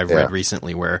I've read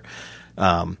recently where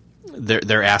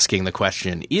they're asking the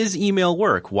question, is email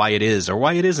work? Why it is or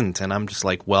why it isn't? And I'm just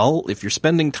like, well, if you're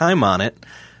spending time on it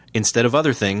instead of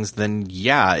other things, then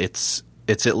yeah, it's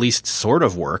at least sort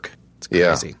of work. It's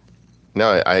crazy. Yeah.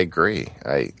 No, I agree.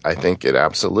 I think it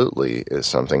absolutely is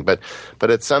something, but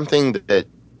it's something that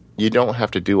you don't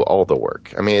have to do all the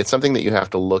work. I mean, it's something that you have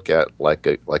to look at like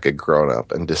a grown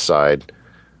up and decide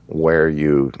where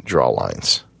you draw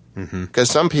lines. Because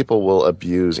some people will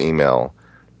abuse email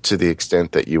to the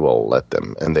extent that you will let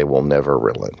them, and they will never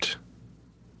relent.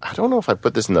 I don't know if I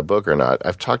put this in the book or not.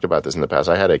 I've talked about this in the past.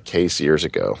 I had a case years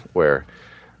ago where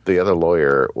the other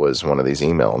lawyer was one of these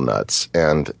email nuts,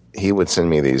 and he would send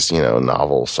me these,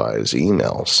 novel-size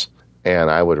emails, and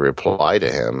I would reply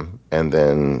to him, and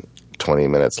then 20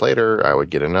 minutes later, I would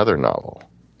get another novel.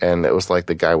 And it was like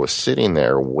the guy was sitting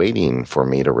there waiting for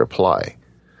me to reply.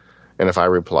 And if I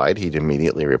replied, he'd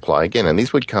immediately reply again. And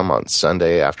these would come on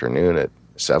Sunday afternoon at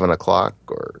 7 o'clock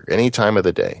or any time of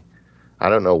the day. I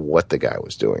don't know what the guy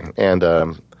was doing. And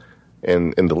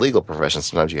in the legal profession,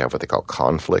 sometimes you have what they call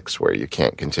conflicts, where you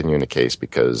can't continue in a case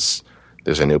because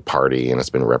there's a new party and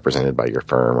it's been represented by your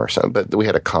firm or something. But we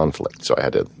had a conflict, so I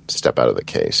had to step out of the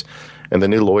case. And the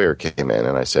new lawyer came in,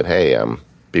 and I said, hey,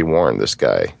 be warned, this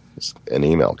guy is an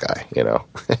email guy,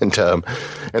 And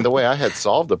the way I had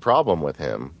solved the problem with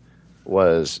him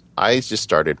was I just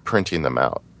started printing them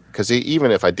out. Because even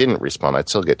if I didn't respond, I'd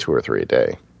still get 2 or 3 a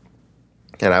day.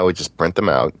 And I would just print them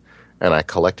out, and I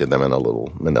collected them in a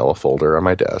little manila folder on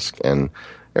my desk. And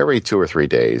every 2 or 3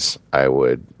 days, I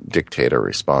would dictate a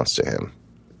response to him.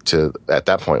 At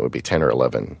that point, it would be 10 or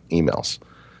 11 emails.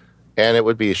 And it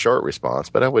would be a short response,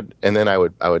 but I would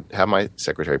have my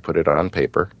secretary put it on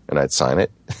paper, and I'd sign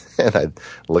it, and I'd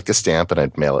lick a stamp, and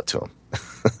I'd mail it to him.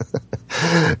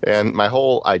 And my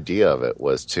whole idea of it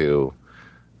was to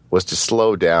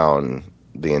slow down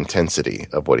the intensity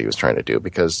of what he was trying to do,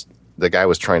 because the guy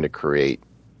was trying to create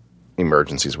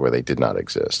emergencies where they did not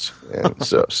exist. And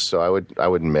so I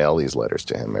would mail these letters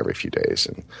to him every few days,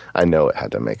 and I know it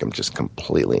had to make him just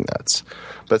completely nuts.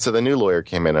 But so the new lawyer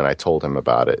came in, and I told him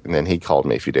about it, and then he called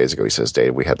me a few days ago. He says,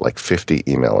 Dave, we had like 50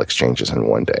 email exchanges in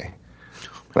one day.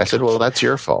 And I said, well, that's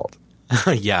your fault.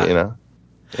 Yeah.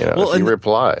 Well, if you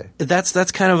reply. That's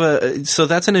kind of so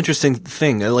that's an interesting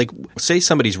thing. Like, say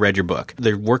somebody's read your book.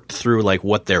 They've worked through like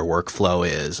what their workflow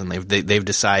is, and they've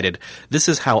decided this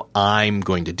is how I'm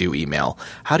going to do email.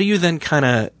 How do you then kind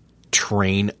of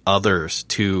train others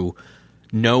to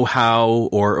know how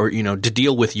or to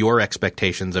deal with your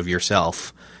expectations of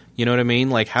yourself? You know what I mean?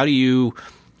 Like, how do you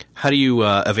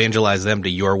evangelize them to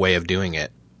your way of doing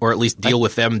it, or at least deal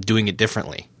with them doing it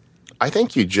differently? I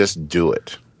think you just do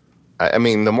it. I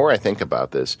mean, the more I think about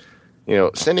this,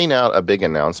 Sending out a big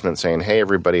announcement saying, hey,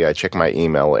 everybody, I check my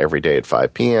email every day at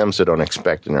 5 p.m., so don't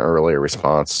expect an earlier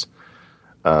response.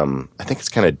 I think it's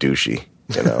kind of douchey,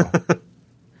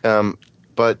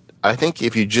 But I think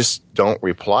if you just don't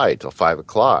reply till 5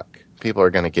 o'clock, people are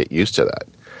going to get used to that.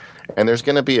 And there's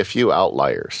going to be a few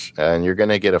outliers, and you're going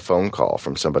to get a phone call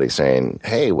from somebody saying,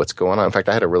 hey, what's going on? In fact,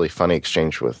 I had a really funny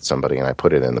exchange with somebody, and I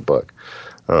put it in the book.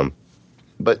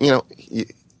 But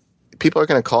people are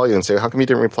going to call you and say, how come you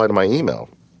didn't reply to my email?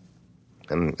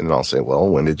 And I'll say, well,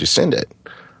 when did you send it?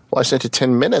 Well, I sent it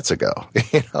 10 minutes ago.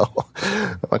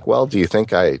 I'm like, well, do you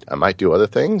think I might do other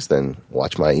things than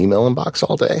watch my email inbox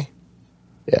all day?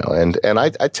 And I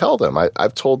tell them,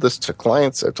 I've told this to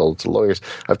clients, I've told it to lawyers,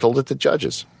 I've told it to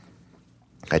judges.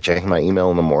 I check my email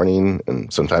in the morning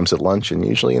and sometimes at lunch and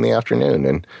usually in the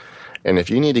afternoon. And if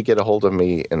you need to get a hold of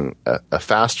me in a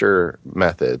faster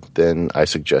method, then I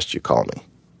suggest you call me.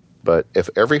 But if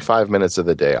every 5 minutes of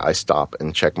the day I stop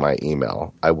and check my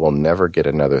email, I will never get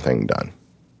another thing done.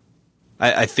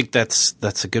 I think that's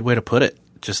a good way to put it.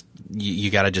 Just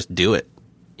you got to just do it.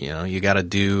 You got to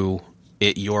do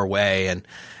it your way. And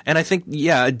I think,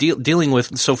 dealing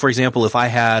with – so, for example, if I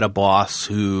had a boss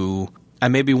who I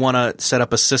maybe want to set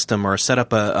up a system or set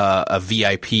up a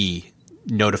VIP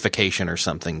notification or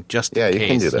something just in case. You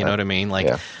can do that. You know what I mean?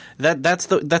 Like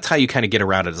that's how you kind of get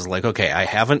around it. Is like, okay,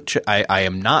 I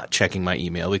am not checking my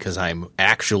email because I'm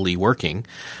actually working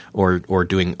or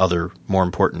doing other more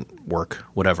important work,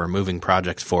 whatever, moving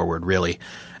projects forward. Really,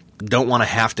 don't want to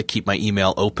have to keep my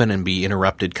email open and be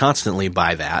interrupted constantly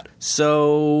by that.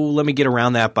 So let me get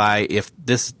around that by if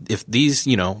these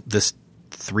this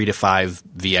 3 to 5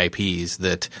 VIPs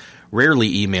that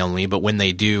rarely email me, but when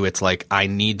they do, it's like I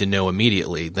need to know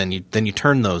immediately. Then you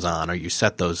turn those on or you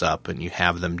set those up and you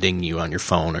have them ding you on your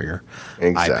phone or your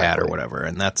iPad or whatever.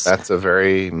 And that's a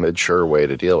very mature way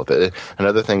to deal with it.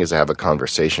 Another thing is to have a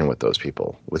conversation with those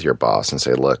people, with your boss, and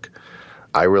say, look,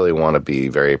 I really want to be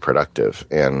very productive.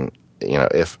 And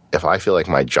if I feel like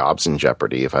my job's in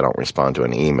jeopardy if I don't respond to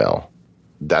an email,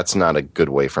 that's not a good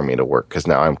way for me to work because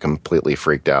now I'm completely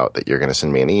freaked out that you're going to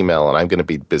send me an email and I'm going to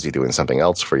be busy doing something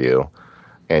else for you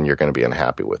and you're going to be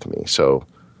unhappy with me. So,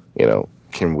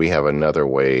 can we have another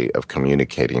way of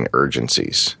communicating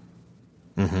urgencies?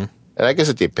 Mm-hmm. And I guess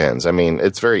it depends. I mean,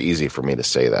 it's very easy for me to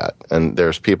say that. And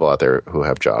there's people out there who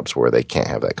have jobs where they can't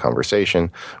have that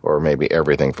conversation, or maybe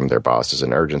everything from their boss is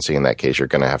an urgency. In that case, you're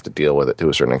going to have to deal with it to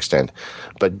a certain extent.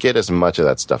 But get as much of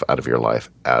that stuff out of your life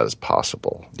as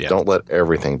possible. Yeah. Don't let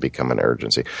everything become an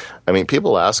urgency. I mean,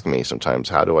 people ask me sometimes,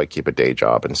 how do I keep a day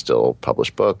job and still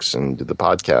publish books and do the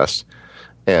podcast?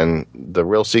 And the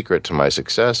real secret to my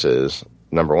success is,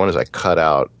 number one, is I cut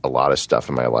out a lot of stuff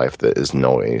in my life that is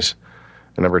noise.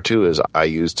 And number two is I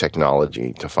use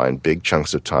technology to find big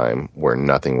chunks of time where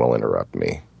nothing will interrupt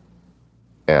me.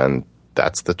 And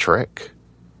that's the trick.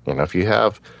 If you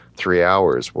have 3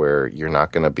 hours where you're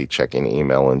not going to be checking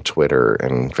email and Twitter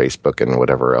and Facebook and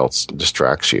whatever else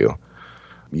distracts you,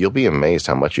 you'll be amazed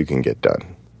how much you can get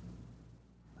done.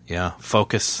 Yeah,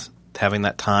 focus, having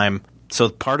that time. So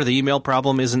part of the email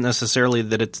problem isn't necessarily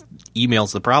that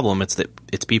email's the problem, it's that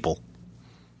it's people.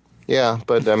 Yeah,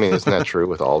 but I mean, isn't that true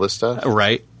with all this stuff?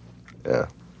 Right.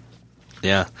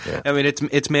 Yeah. I mean,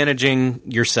 it's managing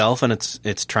yourself, and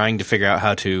it's trying to figure out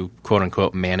how to quote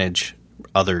unquote manage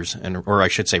others, or I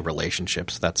should say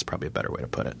relationships. That's probably a better way to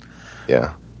put it.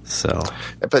 Yeah. So,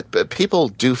 but people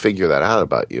do figure that out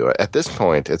about you. At this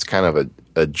point, it's kind of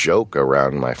a joke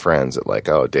around my friends that like,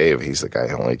 oh, Dave, he's the guy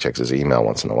who only checks his email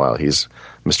once in a while. He's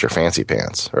Mr. Fancy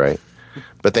Pants, right?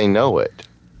 But they know it.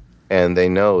 And they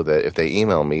know that if they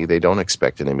email me, they don't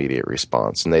expect an immediate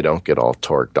response, and they don't get all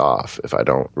torqued off if I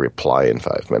don't reply in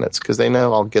 5 minutes because they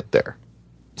know I'll get there.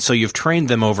 So you've trained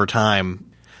them over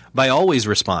time by always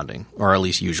responding, or at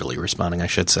least usually responding, I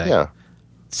should say. Yeah.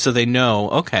 So they know,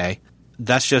 okay,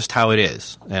 that's just how it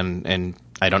is, and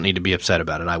I don't need to be upset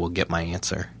about it. I will get my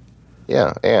answer.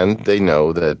 Yeah, and they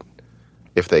know that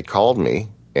if they called me,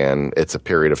 and it's a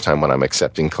period of time when I'm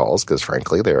accepting calls, because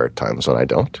frankly there are times when I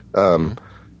don't,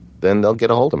 then they'll get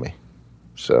a hold of me.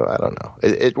 So I don't know.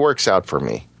 It works out for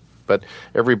me. But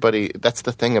everybody, that's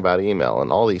the thing about email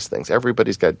and all these things.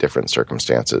 Everybody's got different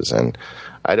circumstances. And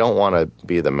I don't want to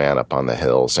be the man up on the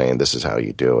hill saying this is how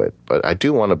you do it. But I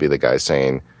do want to be the guy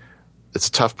saying it's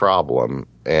a tough problem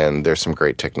and there's some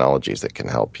great technologies that can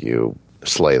help you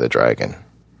slay the dragon.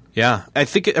 Yeah, I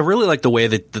think I really like the way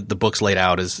that the book's laid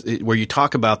out is where you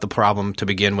talk about the problem to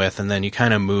begin with, and then you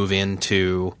kind of move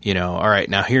into, all right,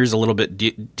 now here's a little bit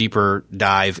deeper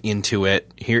dive into it.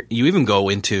 Here, you even go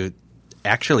into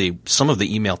actually some of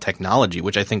the email technology,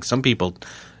 which I think some people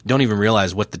don't even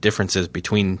realize what the difference is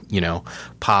between,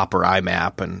 POP or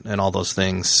IMAP and all those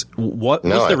things. What's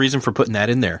the reason for putting that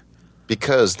in there?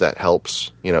 Because that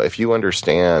helps. If you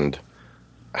understand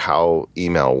how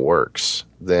email works,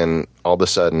 then all of a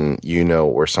sudden you know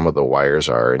where some of the wires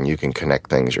are and you can connect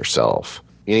things yourself.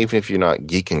 Even if you're not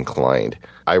geek inclined.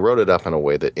 I wrote it up in a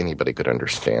way that anybody could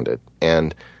understand it.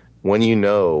 And when you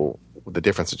know the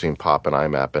difference between POP and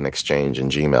IMAP and Exchange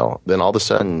and Gmail, then all of a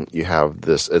sudden you have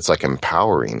this, it's like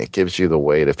empowering. It gives you the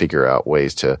way to figure out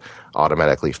ways to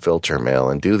automatically filter mail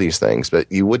and do these things.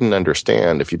 But you wouldn't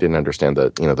understand if you didn't understand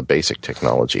the basic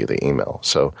technology of the email.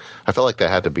 So I felt like that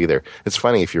had to be there. It's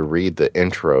funny, if you read the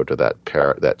intro to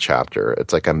that chapter,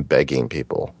 it's like I'm begging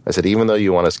people. I said, even though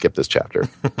you want to skip this chapter,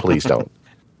 please don't.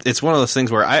 It's one of those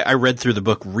things where I read through the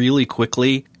book really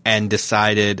quickly and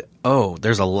decided, oh,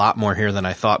 there's a lot more here than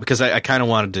I thought, because I kind of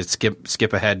wanted to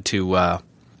skip ahead to I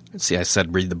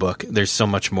said read the book. There's so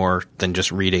much more than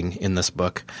just reading in this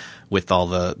book with all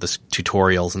the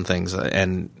tutorials and things.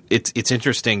 And it's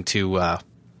interesting to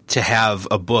have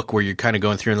a book where you're kind of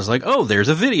going through and it's like, oh, there's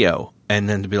a video. And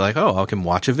then to be like, oh, I can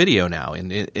watch a video now.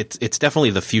 And it's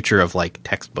definitely the future of like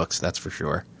textbooks, that's for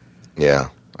sure. Yeah,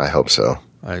 I hope so.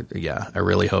 I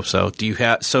really hope so. Do you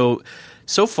have so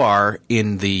far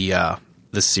in the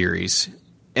series?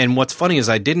 And what's funny is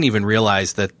I didn't even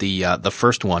realize that the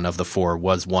first one of the 4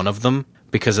 was one of them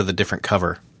because of the different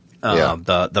cover.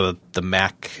 The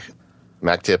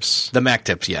Mac Tips. The Mac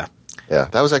Tips, yeah. Yeah,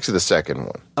 that was actually the second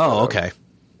one. Oh, okay.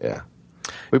 Yeah.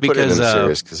 We put it in the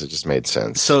series because it just made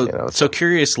sense. So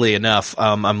curiously enough,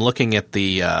 I'm looking at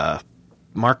the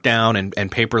markdown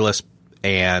and paperless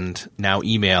and now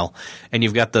email, and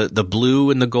you've got the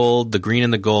blue and the gold, the green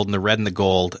and the gold, and the red and the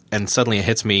gold, and suddenly it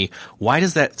hits me, why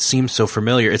does that seem so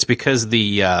familiar? It's because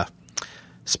the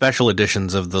special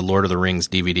editions of the Lord of the Rings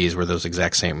DVDs were those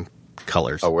exact same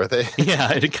colors. Oh, were they?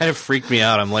 Yeah, it kind of freaked me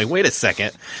out. I'm like, wait a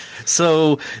second.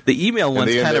 So the email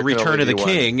one's kind of Return of the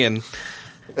King, and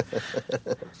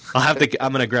I'm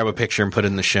going to grab a picture and put it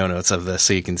in the show notes of this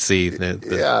so you can see.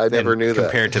 I never knew that.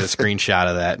 Compared to the screenshot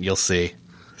of that, you'll see.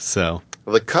 So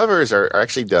the covers are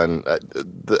actually done.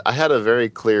 I had a very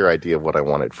clear idea of what I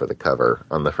wanted for the cover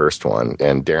on the first one,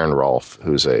 and Darren Rolfe,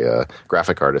 who's a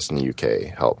graphic artist in the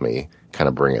UK, helped me kind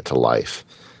of bring it to life.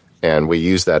 And we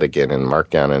used that again in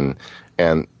Markdown,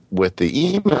 and with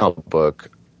the email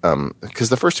book, because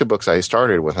the first 2 books I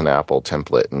started with an Apple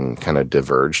template and kind of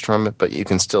diverged from it, but you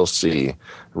can still see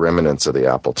remnants of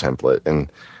the Apple template.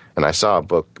 And I saw a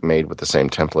book made with the same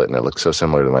template, and it looked so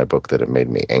similar to my book that it made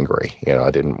me angry. I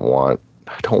don't want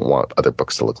other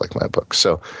books to look like my book.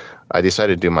 So I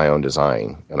decided to do my own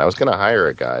design, and I was going to hire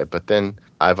a guy, but then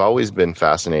I've always been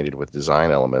fascinated with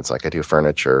design elements. Like I do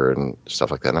furniture and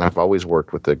stuff like that, and I've always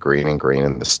worked with the green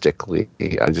and the stickly.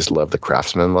 I just love the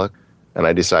craftsman look, and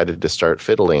I decided to start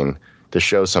fiddling to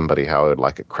show somebody how I would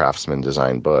like a craftsman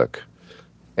design book.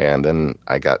 And then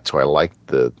I liked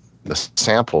the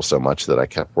sample so much that I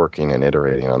kept working and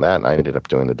iterating on that, and I ended up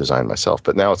doing the design myself.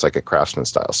 But now it's like a craftsman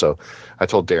style. So I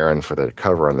told Darren for the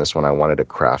cover on this one, I wanted a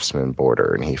craftsman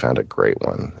border, and he found a great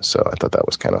one. So I thought that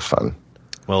was kind of fun.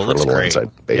 Well, it looks great.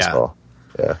 Inside baseball.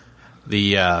 Yeah.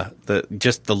 The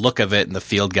just the look of it and the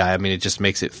field guide, I mean, it just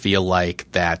makes it feel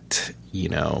like that,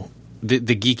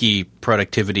 the geeky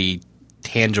productivity,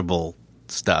 tangible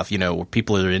stuff, where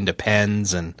people are into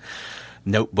pens and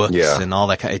notebooks and all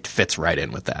that. It fits right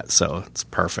in with that, so it's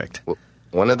perfect. Well,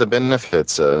 one of the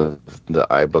benefits of the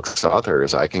iBooks author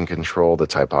is I can control the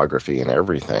typography and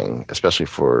everything, especially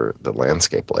for the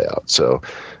landscape layout. So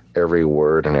every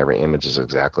word and every image is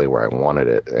exactly where I wanted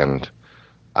it, and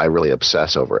I really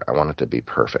obsess over it. I want it to be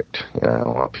perfect. I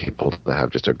want people to have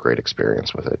just a great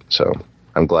experience with it. So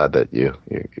I'm glad that you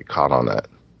caught on that.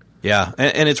 Yeah,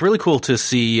 and it's really cool to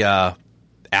see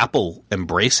Apple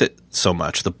embrace it so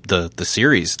much. The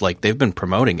series, like they've been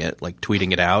promoting it, like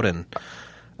tweeting it out and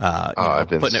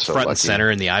putting it front and center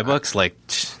in the iBooks. Like,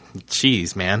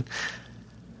 geez, man.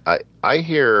 I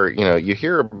hear you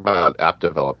hear about app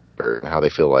developers and how they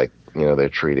feel like they're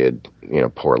treated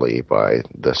poorly by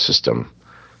the system,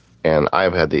 and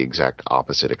I've had the exact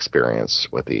opposite experience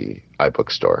with the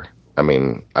iBook store. I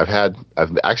mean,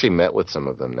 I've actually met with some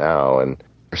of them now, and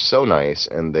they're so nice,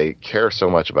 and they care so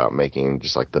much about making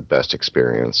just like the best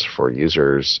experience for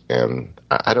users. And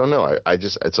I don't know,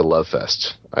 it's a love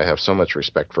fest. I have so much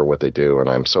respect for what they do, and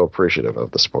I'm so appreciative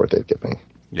of the support they've given me.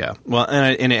 Yeah, well,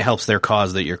 and it helps their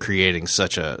cause that you're creating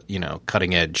such a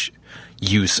cutting edge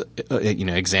use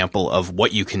example of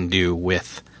what you can do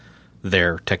with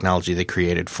their technology they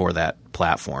created for that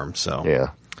platform. So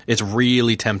yeah. It's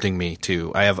really tempting me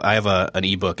to. I have an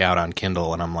ebook out on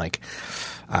Kindle, and I'm like,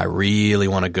 I really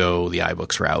want to go the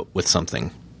iBooks route with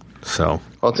something. So,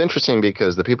 well, it's interesting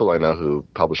because the people I know who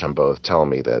publish on both tell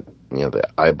me that, the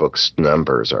iBooks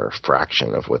numbers are a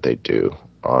fraction of what they do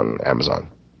on Amazon.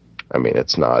 I mean,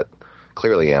 it's not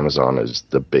clearly Amazon is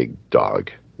the big dog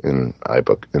in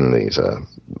these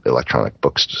electronic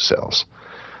books sales.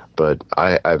 But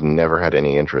I've never had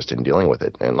any interest in dealing with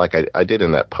it. And like I did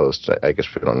in that post, I guess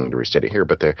we don't need to restate it here,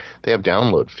 but they have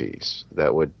download fees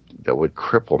that would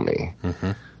cripple me.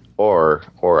 Mm-hmm. Or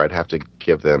I'd have to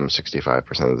give them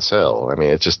 65% of the sale. I mean,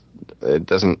 it just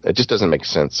doesn't make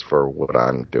sense for what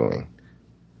I'm doing.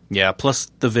 Yeah,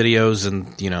 plus the videos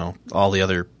and, all the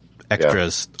other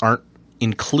extras aren't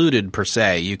included per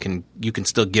se. You can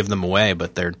still give them away,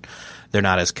 but they're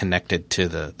not as connected to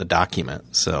the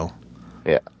document. So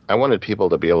yeah, I wanted people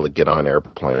to be able to get on an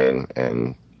airplane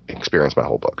and experience my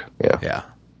whole book. Yeah,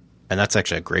 and that's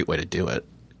actually a great way to do it.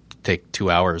 Take 2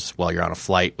 hours while you're on a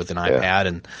flight with an iPad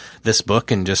and this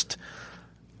book, and just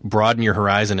broaden your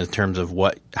horizon in terms of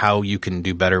how you can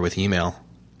do better with email.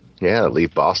 Yeah,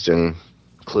 leave Boston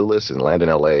clueless and land in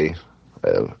LA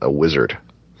a wizard.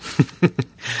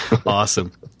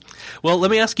 Awesome. Well, let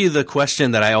me ask you the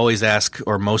question that I always ask,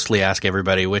 or mostly ask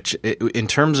everybody, which in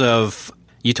terms of,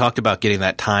 you talked about getting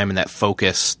that time and that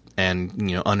focus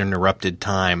and uninterrupted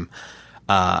time.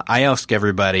 I ask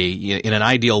everybody, in an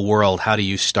ideal world, how do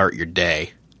you start your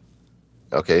day?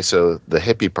 Okay, so the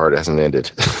hippie part hasn't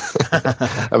ended. I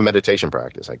have a meditation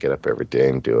practice. I get up every day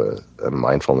and do a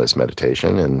mindfulness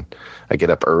meditation, and I get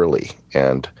up early.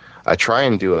 And I try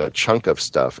and do a chunk of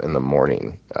stuff in the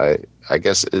morning. I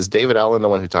guess, is David Allen the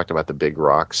one who talked about the big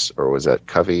rocks, or was that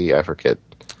Covey? I forget.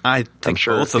 I think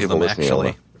sure both of them,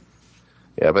 actually.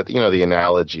 Yeah, but, the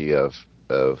analogy of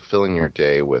filling your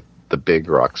day with the big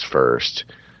rocks first,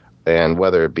 and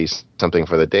whether it be something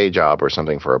for the day job or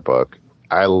something for a book,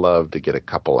 I love to get a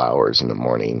couple hours in the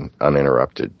morning,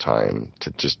 uninterrupted time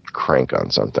to just crank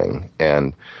on something.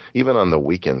 And even on the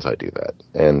weekends, I do that.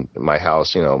 And my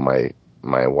house,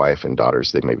 my wife and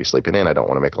daughters, they may be sleeping in. I don't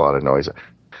want to make a lot of noise.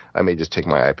 I may just take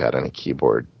my iPad and a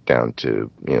keyboard down to,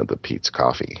 the Pete's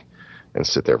Coffee and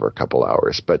sit there for a couple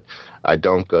hours. But I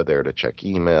don't go there to check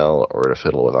email or to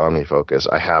fiddle with OmniFocus.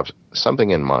 I have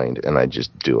something in mind, and I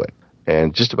just do it.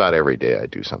 And just about every day I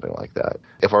do something like that.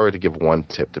 If I were to give one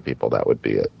tip to people, that would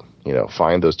be it.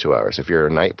 Find those 2 hours. If you're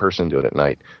a night person, do it at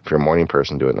night. If you're a morning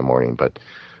person, do it in the morning. But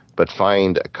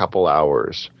find a couple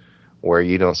hours where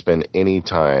you don't spend any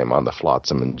time on the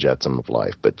flotsam and jetsam of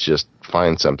life, but just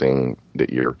find something that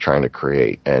you're trying to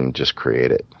create and just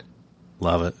create it.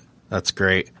 Love it. That's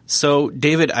great. So,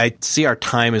 David, I see our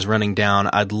time is running down.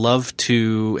 I'd love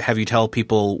to have you tell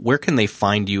people, where can they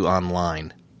find you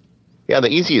online? Yeah, the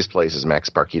easiest place is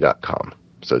maxsparky.com.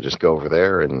 So just go over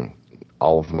there, and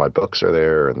all of my books are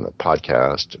there, and the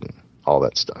podcast, and all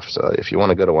that stuff. So if you want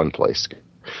to go to one place, if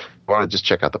you want to just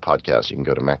check out the podcast, you can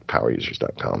go to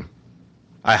macpowerusers.com.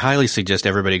 I highly suggest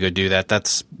everybody go do that.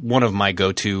 That's one of my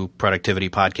go-to productivity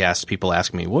podcasts. People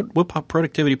ask me, what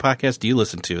productivity podcast do you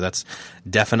listen to? That's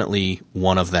definitely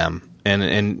one of them.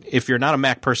 And if you're not a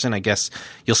Mac person, I guess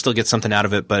you'll still get something out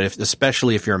of it. But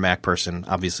especially if you're a Mac person,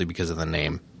 obviously because of the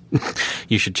name,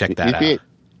 you should check that out.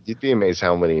 You'd be amazed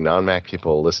how many non-Mac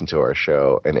people listen to our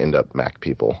show and end up Mac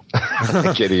people.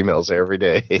 I get emails every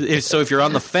day. So if you're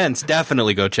on the fence,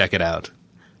 definitely go check it out.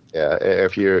 Yeah,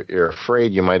 if you're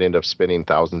afraid you might end up spending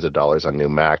thousands of dollars on new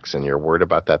Macs and you're worried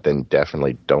about that, then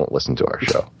definitely don't listen to our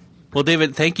show. Well,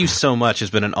 David, thank you so much.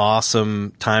 It's been an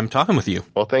awesome time talking with you.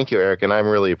 Well, thank you, Eric, and I'm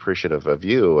really appreciative of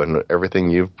you and everything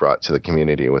you've brought to the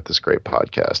community with this great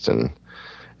podcast. And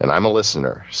I'm a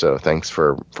listener, so thanks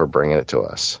for bringing it to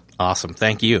us. Awesome.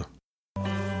 Thank you.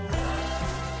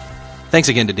 Thanks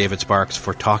again to David Sparks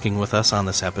for talking with us on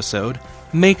this episode.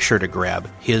 Make sure to grab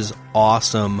his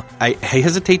awesome, I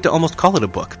hesitate to almost call it a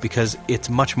book because it's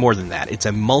much more than that. It's a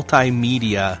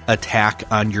multimedia attack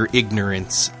on your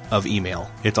ignorance of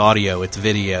email. It's audio, it's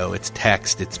video, it's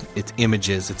text, it's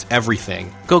images, it's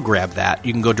everything. Go grab that.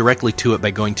 You can go directly to it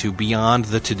by going to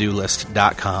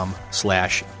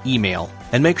beyondthetodolist.com/email.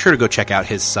 And make sure to go check out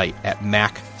his site at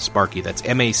MacSparky. That's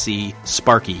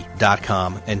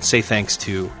MacSparky.com. And say thanks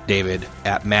to David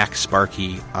at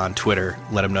MacSparky on Twitter.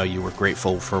 Let him know you were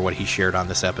grateful for what he shared on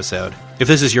this episode. If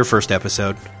this is your first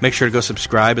episode, make sure to go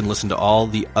subscribe and listen to all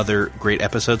the other great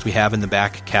episodes we have in the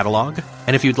back catalog.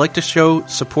 And if you'd like to show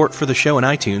support for the show in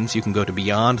iTunes, you can go to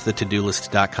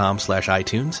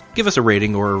beyondthetodolist.com/iTunes. Give us a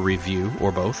rating or a review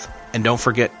or both. And don't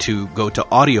forget to go to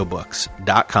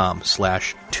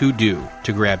audiobooks.com/todo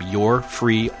to grab your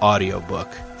free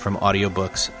audiobook from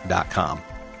audiobooks.com.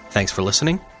 Thanks for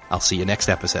listening. I'll see you next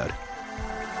episode.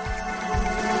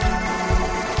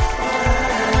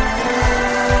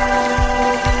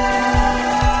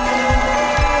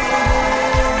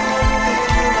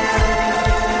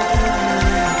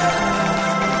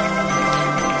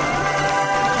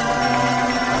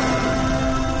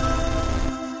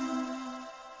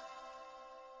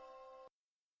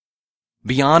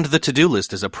 Beyond the To-Do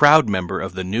List is a proud member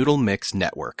of the Noodle Mix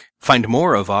Network. Find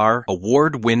more of our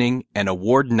award-winning and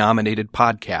award-nominated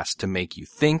podcasts to make you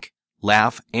think,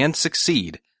 laugh, and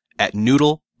succeed at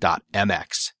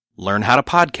noodle.mx. Learn how to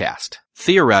podcast.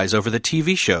 Theorize over the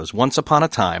TV shows Once Upon a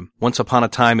Time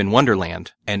in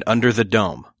Wonderland, and Under the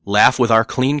Dome. Laugh with our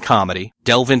clean comedy,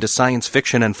 delve into science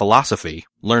fiction and philosophy,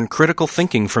 learn critical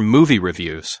thinking from movie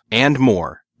reviews, and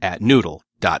more at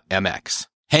noodle.mx.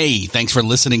 Hey, thanks for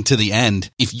listening to the end.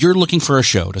 If you're looking for a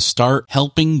show to start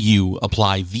helping you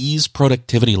apply these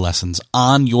productivity lessons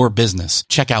on your business,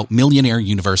 check out Millionaire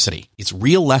University. It's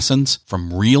real lessons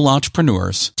from real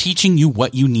entrepreneurs teaching you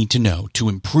what you need to know to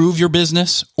improve your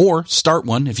business or start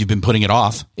one if you've been putting it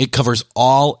off. It covers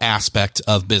all aspects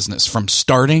of business, from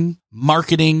starting,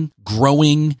 marketing,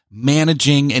 growing,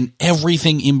 managing, and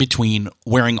everything in between,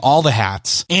 wearing all the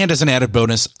hats. And as an added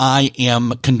bonus, I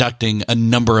am conducting a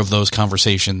number of those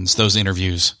conversations, those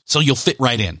interviews, so you'll fit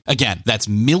right in. Again, that's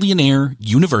Millionaire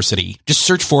University. Just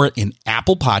search for it in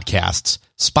Apple Podcasts,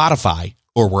 Spotify,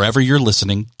 or wherever you're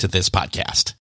listening to this podcast.